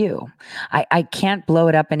only a few. I can't blow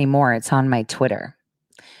it up anymore. It's on my Twitter.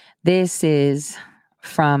 This is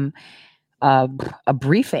from a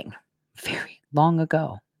briefing very long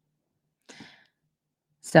ago.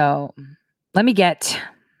 So let me get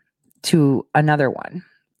to another one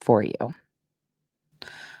for you.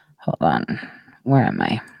 Hold on. Where am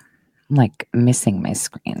I? I'm like missing my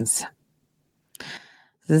screens.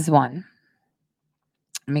 This is one.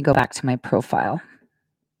 Let me go back to my profile.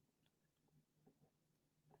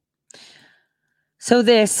 So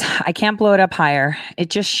this, I can't blow it up higher.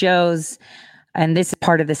 It just shows, and this is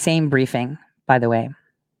part of the same briefing, by the way.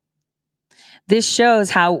 This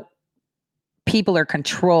shows how people are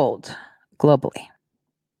controlled globally.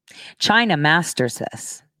 China masters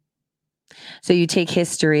this. So you take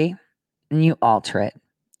history and you alter it.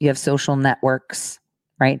 You have social networks,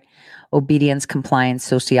 right? Obedience, compliance,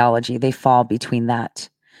 sociology, they fall between that.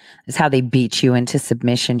 It's how they beat you into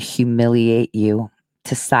submission, humiliate you,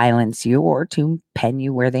 to silence you, or to pen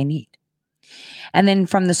you where they need. And then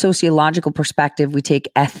from the sociological perspective, we take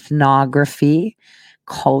ethnography,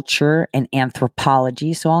 culture, and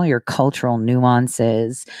anthropology. So all your cultural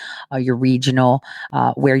nuances, your regional,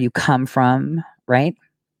 where you come from, right?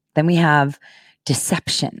 Then we have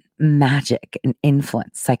deception, magic, and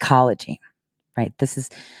influence, psychology, right? This is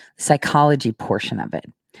the psychology portion of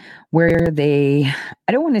it, where they,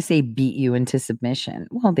 I don't want to say beat you into submission.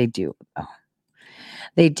 Well, they do. Oh,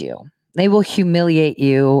 they do. They will humiliate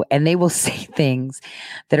you, and they will say things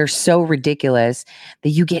that are so ridiculous that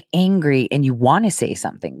you get angry and you want to say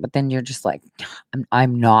something, but then you're just like,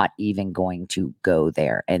 I'm not even going to go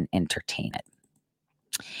there and entertain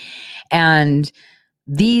it. And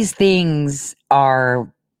these things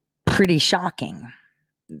are pretty shocking,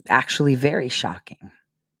 actually very shocking.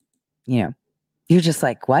 You know, you're just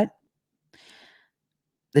like, what?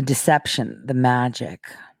 The deception, the magic.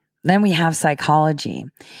 Then we have psychology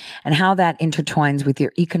and how that intertwines with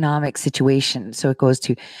your economic situation. So it goes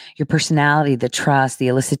to your personality, the trust, the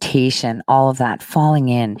elicitation, all of that falling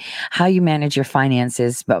in, how you manage your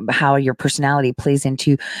finances, but how your personality plays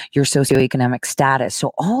into your socioeconomic status.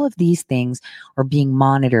 So all of these things are being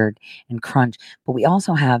monitored and crunched. But we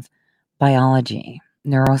also have biology,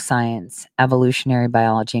 neuroscience, evolutionary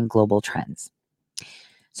biology, and global trends.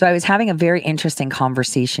 So I was having a very interesting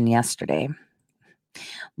conversation yesterday.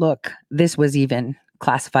 Look, this was even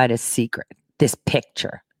classified as secret. This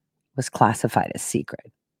picture was classified as secret.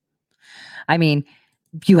 I mean,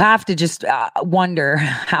 you have to just wonder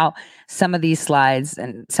how some of these slides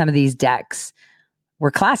and some of these decks were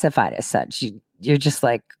classified as such. You're just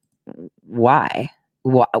like, why?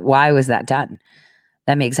 Why was that done?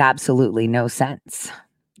 That makes absolutely no sense,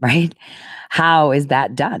 right? How is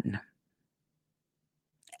that done?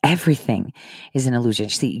 Everything is an illusion.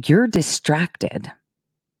 See, you're distracted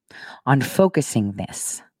on focusing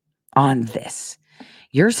on this.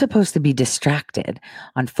 You're supposed to be distracted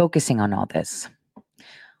on focusing on all this,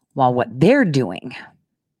 while what they're doing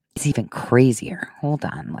is even crazier. Hold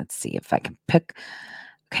on, let's see if I can pick.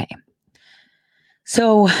 Okay.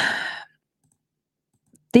 So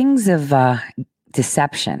things of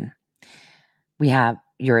deception. We have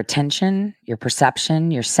your attention, your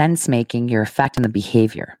perception, your sense making, your effect, and the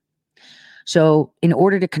behavior. So in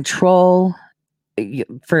order to control,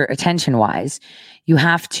 for attention wise, you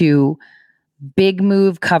have to, big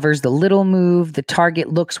move covers the little move. The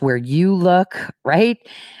target looks where you look, right?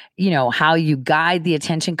 You know, how you guide the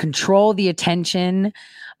attention, control the attention.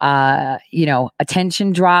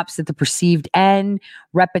 Attention drops at the perceived end.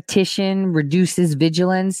 Repetition reduces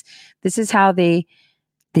vigilance. This is how they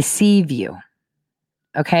deceive you.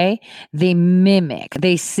 Okay. They mimic,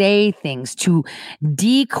 they say things to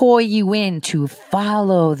decoy you in, to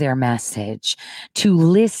follow their message, to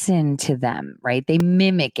listen to them, right? They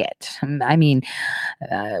mimic it. I mean,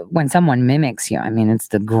 when someone mimics you, I mean, it's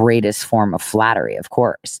the greatest form of flattery, of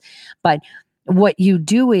course. But what you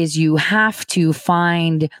do is you have to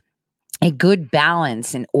find a good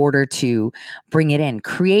balance in order to bring it in.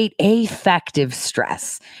 Create affective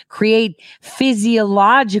stress. Create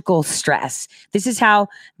physiological stress. This is how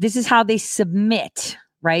they submit,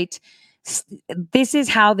 right? This is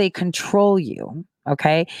how they control you.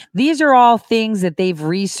 Okay. These are all things that they've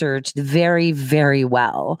researched very, very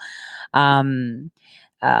well.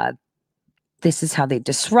 This is how they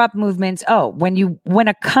disrupt movements. Oh, when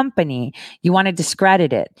a company, you want to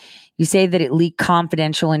discredit it, you say that it leaked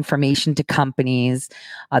confidential information to companies,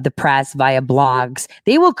 the press, via blogs.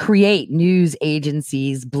 They will create news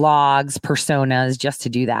agencies, blogs, personas just to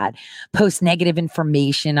do that. Post negative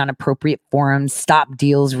information on appropriate forums, stop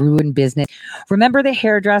deals, ruin business. Remember the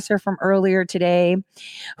hairdresser from earlier today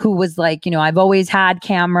who was like, I've always had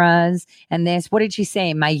cameras and this. What did she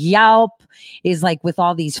say? My Yelp is like with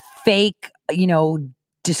all these fake,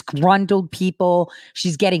 disgruntled people.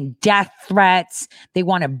 She's getting death threats. They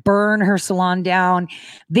want to burn her salon down.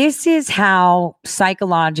 This is how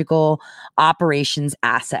psychological operations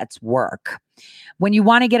assets work. When you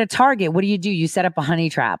want to get a target, what do? You set up a honey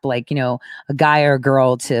trap, like, a guy or a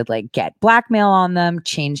girl to like get blackmail on them,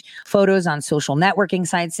 change photos on social networking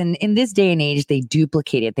sites. And in this day and age, they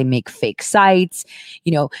duplicate it. They make fake sites,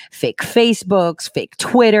 fake Facebooks, fake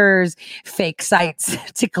Twitters, fake sites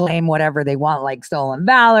to claim whatever they want, like stolen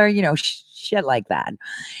valor, shit like that.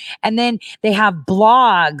 And then they have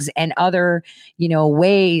blogs and other,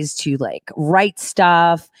 ways to like write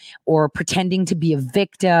stuff or pretending to be a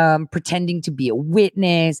victim, pretending to be a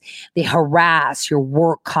witness. They harass your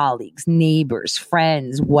work colleagues, neighbors,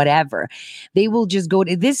 friends, whatever. They will just go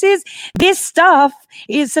to this stuff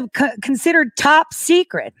is considered top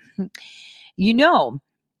secret.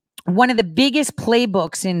 One of the biggest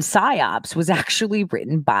playbooks in PSYOPs was actually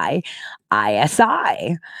written by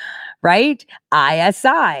ISI. Right?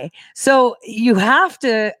 ISI. So you have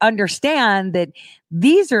to understand that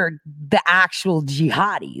these are the actual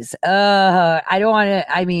jihadis.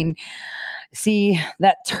 See,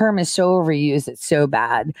 that term is so overused. It's so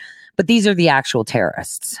bad. But these are the actual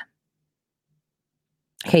terrorists.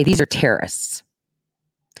 Okay, these are terrorists.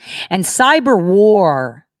 And cyber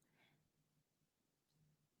war,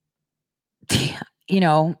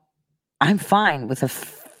 I'm fine with a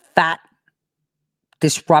fat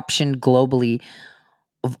disruption globally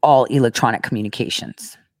of all electronic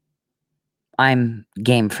communications. I'm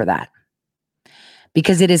game for that.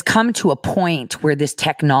 Because it has come to a point where this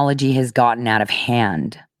technology has gotten out of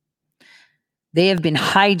hand. They have been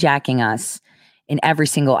hijacking us in every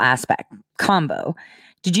single aspect. Combo.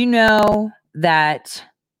 Did you know that,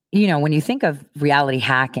 when you think of reality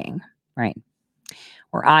hacking, right?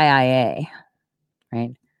 Or IIA,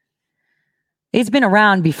 right? It's been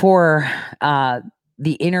around before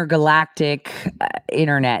the intergalactic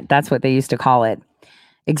internet, that's what they used to call it,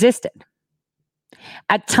 existed.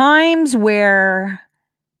 At times where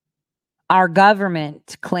our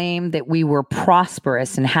government claimed that we were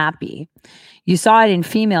prosperous and happy, you saw it in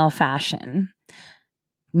female fashion.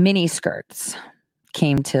 Mini skirts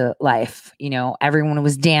came to life. Everyone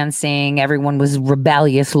was dancing, everyone was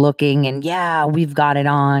rebellious looking, and yeah, we've got it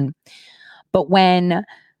on. But when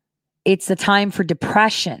it's a time for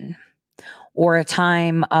depression, or a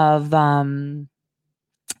time of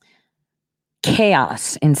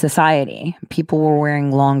chaos in society. People were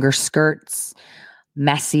wearing longer skirts,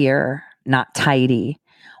 messier, not tidy.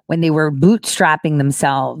 When they were bootstrapping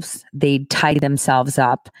themselves, they'd tidy themselves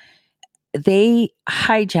up. They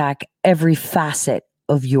hijack every facet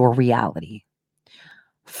of your reality.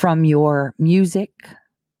 From your music,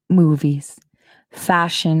 movies,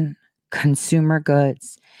 fashion, consumer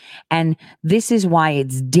goods. And this is why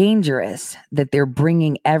it's dangerous that they're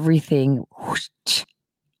bringing everything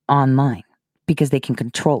online, because they can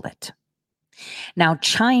control it. Now,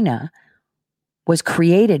 China was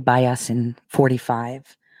created by us in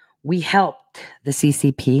 1945. We helped the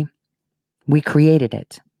CCP. We created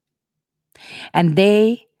it. And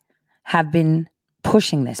they have been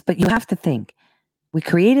pushing this. But you have to think, we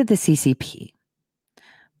created the CCP,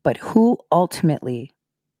 but who ultimately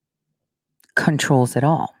controls it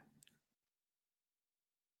all?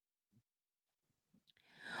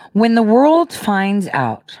 When the world finds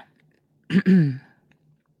out that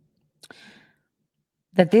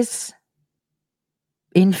this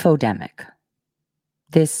infodemic,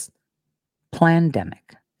 this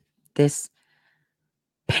plandemic, this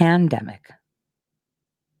pandemic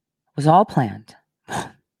was all planned,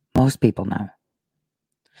 most people know.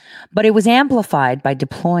 But it was amplified by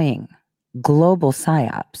deploying global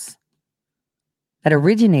PSYOPs that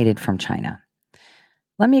originated from China.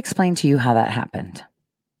 Let me explain to you how that happened.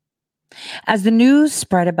 As the news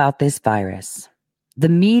spread about this virus, the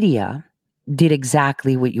media did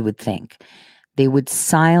exactly what you would think. They would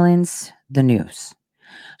silence the news.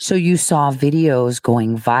 So you saw videos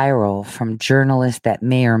going viral from journalists that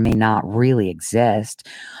may or may not really exist,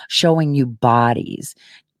 showing you bodies,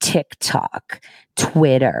 TikTok,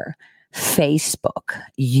 Twitter, Facebook,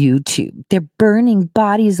 YouTube. They're burning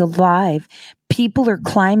bodies alive. People are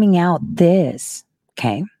climbing out this,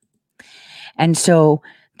 okay? And so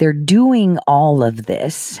they're doing all of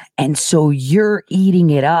this, and so you're eating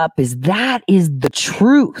it up. That is the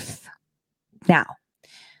truth. Now,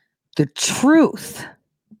 the truth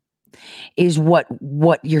is what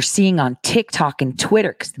you're seeing on TikTok and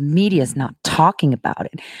Twitter, because the media is not talking about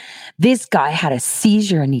it. This guy had a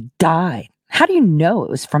seizure and he died. How do you know it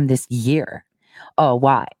was from this year? Oh,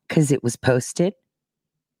 why? Because it was posted?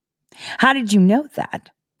 How did you know that?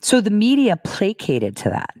 So the media placated to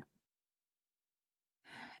that.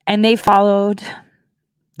 And they followed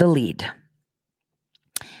the lead.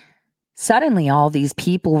 Suddenly, all these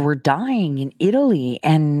people were dying in Italy,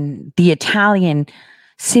 and the Italian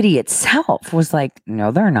city itself was like,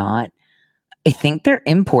 no, they're not. I think they're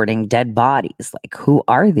importing dead bodies. Like, who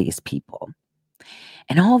are these people?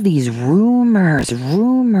 And all these rumors.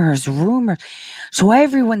 So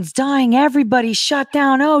everyone's dying. Everybody's shut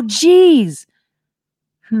down. Oh, geez.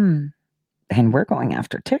 And we're going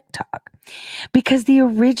after TikTok. Because the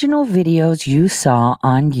original videos you saw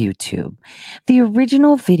on YouTube, the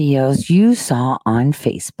original videos you saw on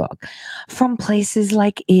Facebook from places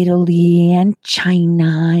like Italy and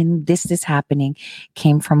China and this is happening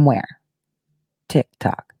came from where?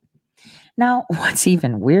 TikTok. Now, what's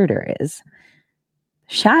even weirder is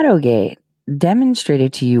Shadowgate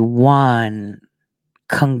demonstrated to you one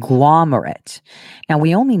conglomerate. Now,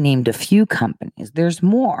 we only named a few companies. There's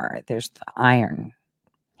more. There's the Iron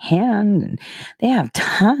Hand, and they have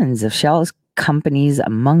tons of shells companies,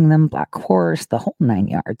 among them Black Horse, the whole 9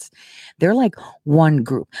 yards. They're like one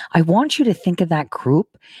group. I want you to think of that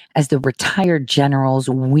group as the retired generals.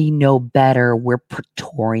 We know better. We're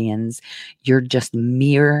Praetorians. You're just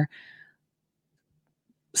mere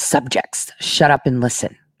subjects. Shut up and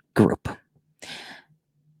listen group.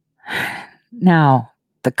 Now,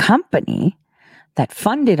 the company that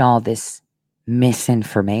funded all this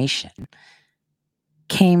misinformation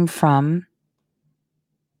came from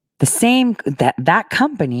the same, that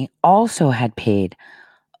company also had paid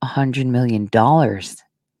 $100 million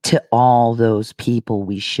to all those people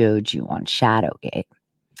we showed you on Shadowgate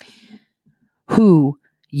who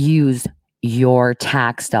used your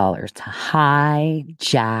tax dollars to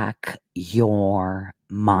hijack your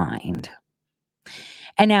mind.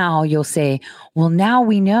 And now you'll say, well, now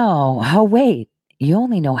we know. Oh, wait, you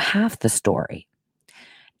only know half the story.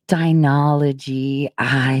 Dynology,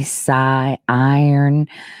 eyesight, iron,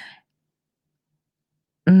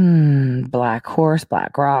 Black Horse,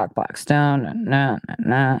 Black Rock, Black Stone,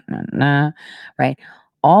 right?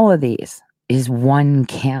 All of these is one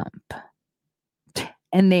camp.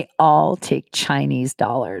 And they all take Chinese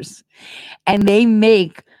dollars. And they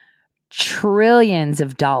make trillions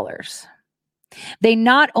of dollars. They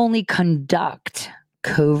not only conduct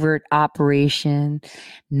covert operation,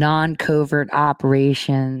 non-covert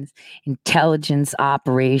operations, intelligence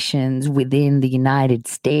operations within the United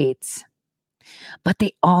States, but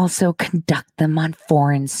they also conduct them on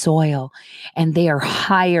foreign soil, and they are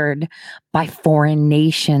hired by foreign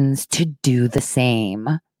nations to do the same.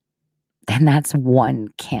 And that's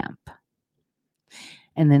one camp.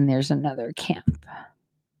 And then there's another camp,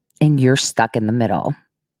 and you're stuck in the middle.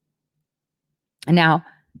 Now,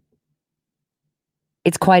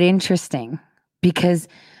 it's quite interesting because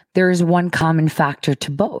there is one common factor to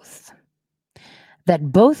both,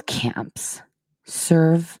 that both camps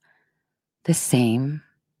serve the same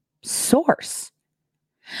source.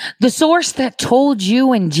 The source that told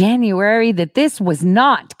you in January that this was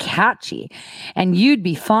not catchy and you'd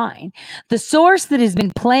be fine. The source that has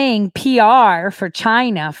been playing PR for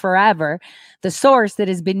China forever. The source that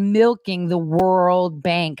has been milking the World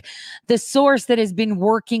Bank. The source that has been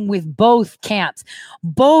working with both camps,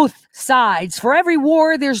 both sides. For every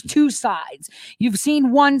war, there's two sides. You've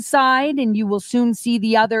seen one side and you will soon see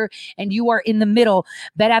the other, and you are in the middle.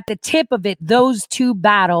 But at the tip of it, those two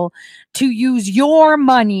battle to use your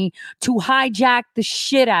money to hijack the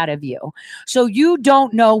shit out of you. So you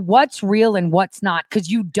don't know what's real and what's not,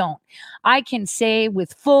 because you don't. I can say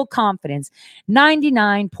with full confidence,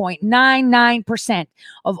 99.99%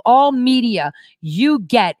 of all media you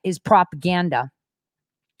get is propaganda,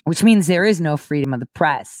 which means there is no freedom of the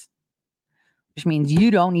press, which means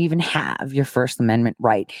you don't even have your First Amendment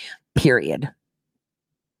right, period.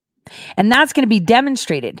 And that's going to be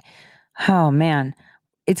demonstrated. Oh, man.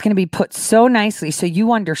 It's going to be put so nicely so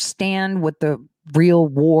you understand what the real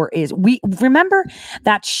war is. We remember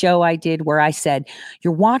that show I did where I said,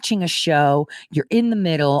 you're watching a show, you're in the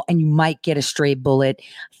middle, and you might get a stray bullet.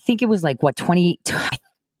 I think it was like,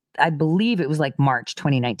 I believe it was like March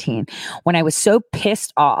 2019, when I was so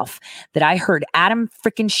pissed off that I heard Adam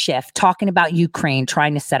freaking Schiff talking about Ukraine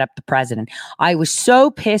trying to set up the president. I was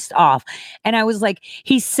so pissed off. And I was like,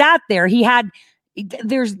 he sat there,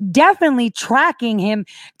 there's definitely tracking him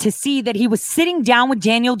to see that he was sitting down with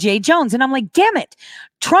Daniel J. Jones. And I'm like, damn it,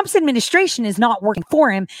 Trump's administration is not working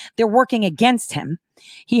for him. They're working against him.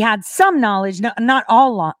 He had some knowledge, not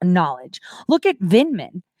all knowledge. Look at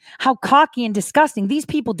Vindman, how cocky and disgusting. These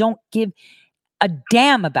people don't give a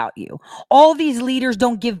damn about you. All these leaders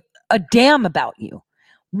don't give a damn about you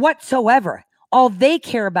whatsoever. All they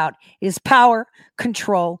care about is power,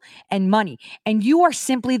 control, and money. And you are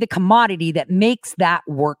simply the commodity that makes that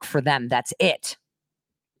work for them. That's it.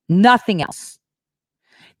 Nothing else.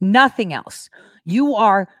 Nothing else. You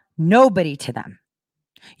are nobody to them.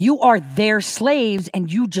 You are their slaves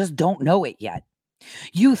and you just don't know it yet.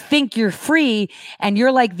 You think you're free and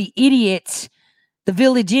you're like the idiot, the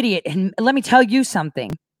village idiot. And let me tell you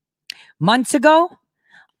something. Months ago,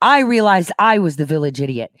 I realized I was the village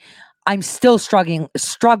idiot. I'm still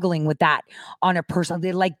struggling with that on a personal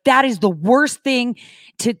level. Like, that is the worst thing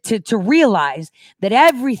to realize, that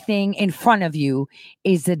everything in front of you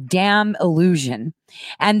is a damn illusion,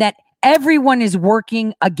 and that everyone is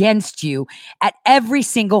working against you at every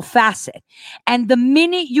single facet. And the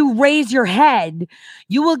minute you raise your head,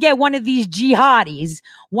 you will get one of these jihadis,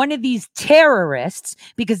 one of these terrorists,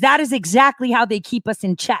 because that is exactly how they keep us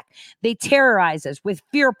in check. They terrorize us with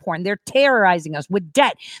fear porn. They're terrorizing us with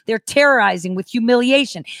debt. They're terrorizing with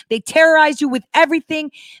humiliation. They terrorize you with everything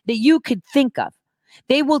that you could think of.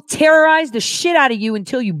 They will terrorize the shit out of you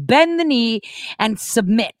until you bend the knee and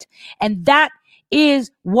submit. And that is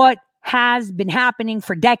what has been happening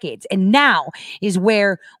for decades. And now is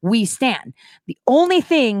where we stand. The only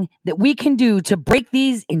thing that we can do to break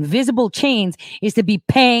these invisible chains is to be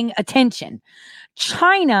paying attention.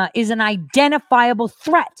 China is an identifiable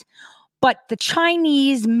threat, but the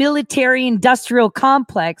Chinese military industrial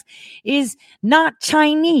complex is not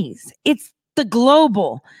Chinese. It's the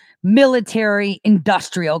global military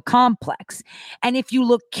industrial complex. And if you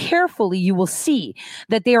look carefully, you will see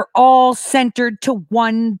that they are all centered to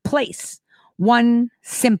one place, one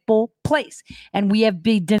simple place. And we have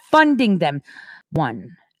been funding them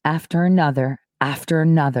one after another, after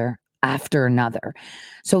another, after another.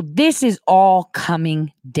 So this is all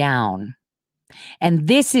coming down. And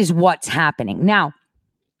this is what's happening. Now,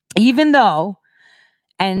 even though,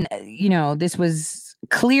 and this was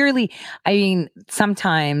clearly, I mean,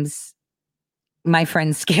 sometimes my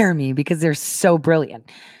friends scare me because they're so brilliant.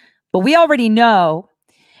 But we already know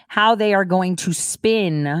how they are going to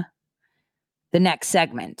spin the next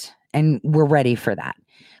segment. And we're ready for that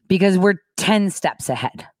because we're 10 steps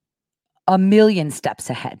ahead, a million steps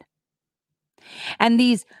ahead. And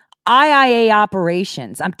these IIA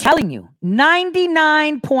operations, I'm telling you,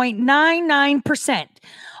 99.99%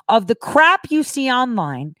 of the crap you see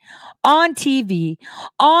online, on TV,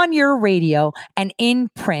 on your radio, and in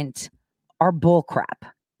print are bullcrap.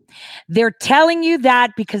 They're telling you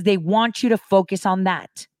that because they want you to focus on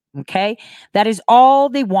that. Okay? That is all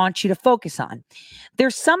they want you to focus on.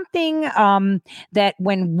 There's something that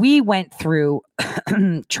when we went through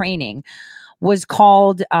training was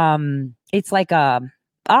called, it's like a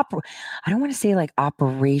I don't want to say like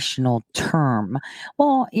operational term.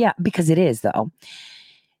 Well, yeah, because it is though.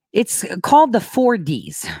 It's called the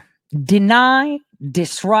 4Ds: deny,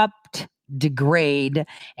 disrupt, degrade,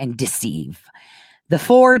 and deceive. The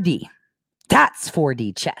 4D. That's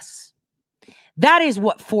 4D chess. That is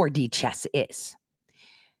what 4D chess is.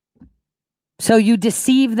 So you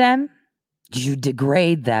deceive them, you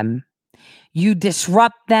degrade them, you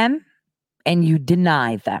disrupt them, and you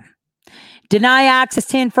deny them. Deny access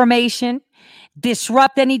to information,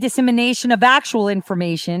 disrupt any dissemination of actual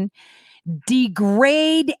information,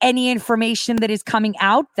 degrade any information that is coming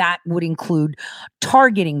out. That would include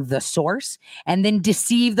targeting the source, and then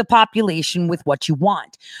deceive the population with what you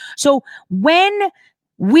want. So when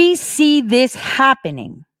we see this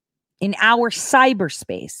happening in our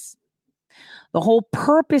cyberspace, the whole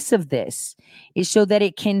purpose of this is so that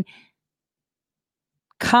it can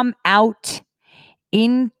come out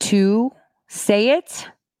into, say it,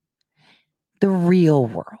 the real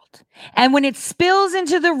world. And when it spills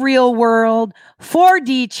into the real world,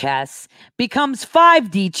 4D chess becomes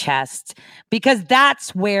 5D chess, because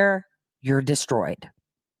that's where you're destroyed.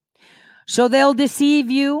 So they'll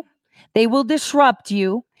deceive you. They will disrupt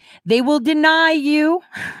you. They will deny you.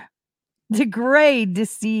 Degrade,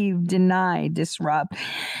 deceive, deny, disrupt.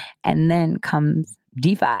 And then comes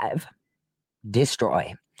D5,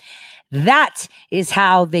 destroy. That is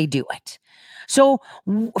how they do it. So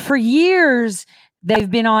for years, they've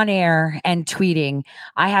been on air and tweeting.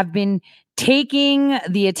 I have been taking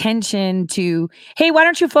the attention to, hey, why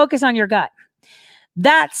don't you focus on your gut?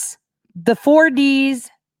 That's the 4Ds,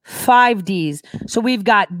 5Ds. So we've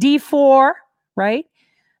got D4, right?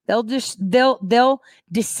 They'll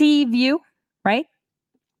deceive you, right?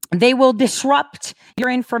 They will disrupt your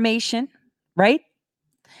information, right?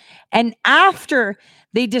 And after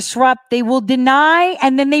they disrupt, they will deny,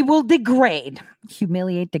 and then they will degrade,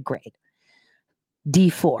 humiliate, degrade.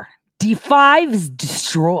 D4. D5 is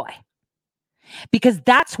destroy. Because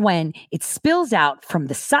that's when it spills out from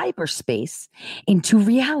the cyberspace into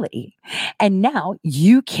reality. And now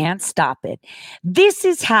you can't stop it. This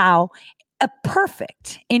is how a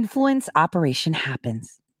perfect influence operation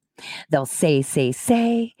happens. They'll say,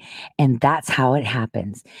 and that's how it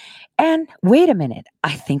happens. And wait a minute,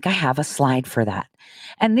 I think I have a slide for that.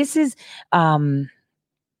 And this is,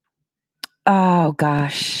 oh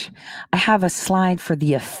gosh, I have a slide for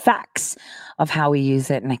the effects of how we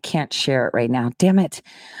use it, and I can't share it right now. Damn it.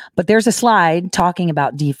 But there's a slide talking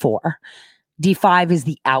about D4. D5 is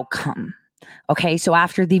the outcome. Okay, so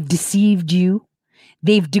after they've deceived you,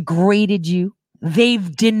 they've degraded you,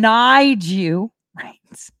 they've denied you,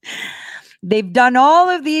 right? They've done all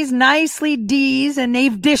of these nicely D's and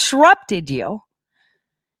they've disrupted you.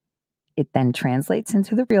 It then translates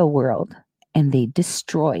into the real world and they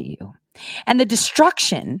destroy you. And the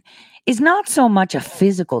destruction is not so much a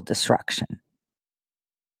physical destruction.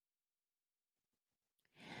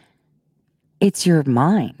 It's your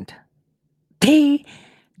mind. They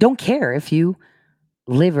don't care if you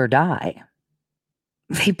live or die.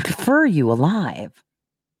 They prefer you alive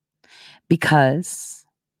because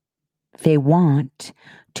they want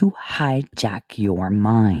to hijack your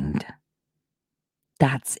mind.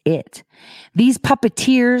 That's it. These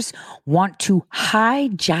puppeteers want to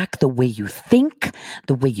hijack the way you think,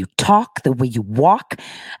 the way you talk, the way you walk,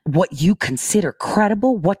 what you consider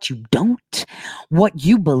credible, what you don't, what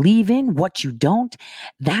you believe in, what you don't.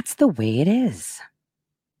 That's the way it is.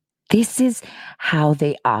 This is how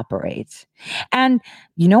they operate. And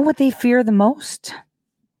you know what they fear the most?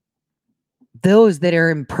 Those that are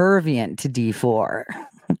impervious to D4.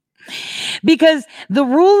 Because the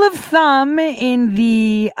rule of thumb in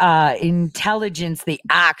the intelligence, the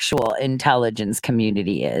actual intelligence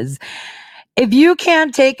community is, if you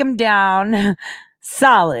can't take them down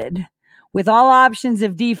solid with all options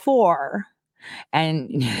of D4, and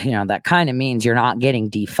you know that kind of means you're not getting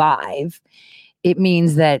D5, it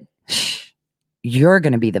means that you're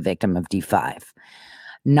going to be the victim of D5,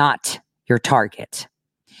 not your target.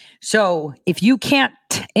 So if you can't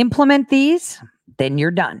implement these, then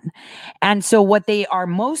you're done. And so what they are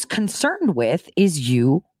most concerned with is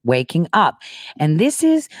you waking up. And this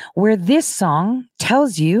is where this song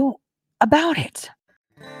tells you about it.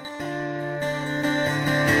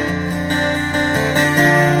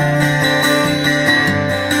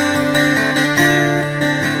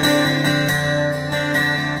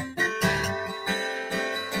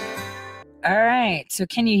 All right. So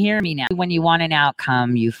can you hear me now? When you want an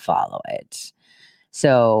outcome, you follow it.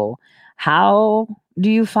 So how do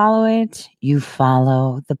you follow it? You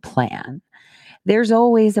follow the plan. There's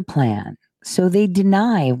always a plan. So they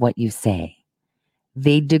deny what you say.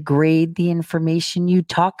 They degrade the information you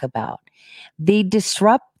talk about. They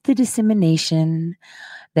disrupt the dissemination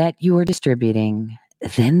that you are distributing.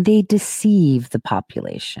 Then they deceive the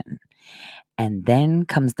population. And then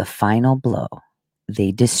comes the final blow.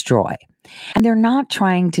 They destroy. And they're not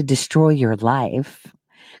trying to destroy your life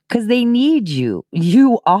because they need you.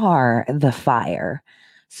 You are the fire.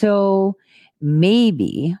 So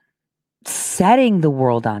maybe setting the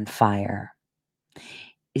world on fire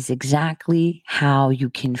is exactly how you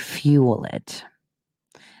can fuel it.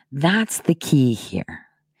 That's the key here.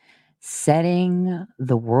 Setting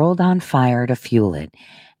the world on fire to fuel it.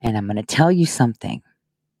 And I'm going to tell you something.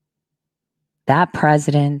 That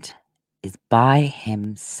president is by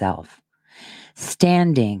himself,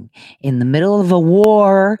 standing in the middle of a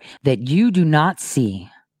war that you do not see,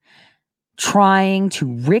 trying to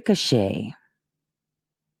ricochet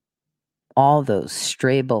all those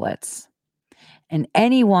stray bullets. And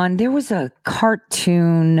anyone, there was a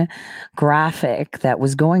cartoon graphic that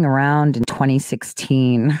was going around in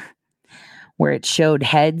 2016 where it showed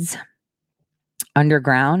heads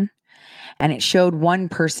underground. And it showed one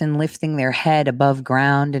person lifting their head above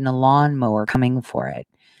ground and a lawnmower coming for it.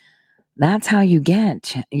 That's how you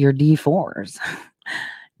get your D4s.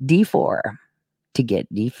 D4 to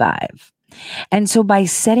get D5. And so by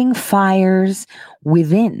setting fires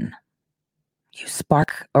within, you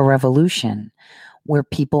spark a revolution where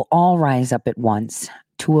people all rise up at once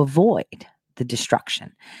to avoid the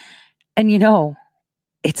destruction. And you know,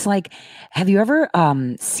 it's like, have you ever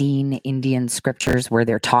seen Indian scriptures where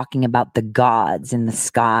they're talking about the gods in the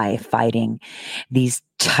sky fighting these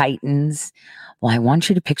titans? Well, I want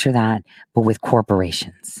you to picture that, but with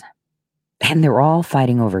corporations. And they're all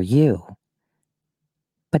fighting over you.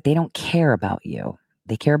 But they don't care about you.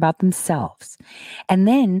 They care about themselves. And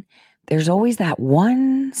then there's always that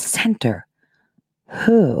one center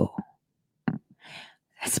who.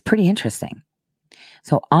 It's pretty interesting.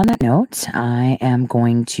 So on that note, I am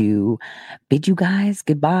going to bid you guys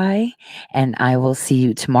goodbye, and I will see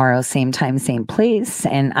you tomorrow, same time, same place,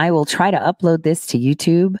 and I will try to upload this to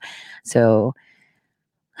YouTube. So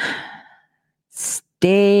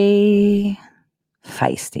stay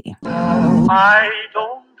feisty. I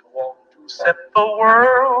don't set the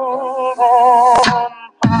world on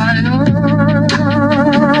fire.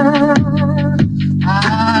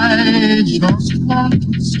 I just want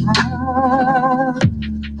to start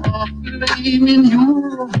a flame in your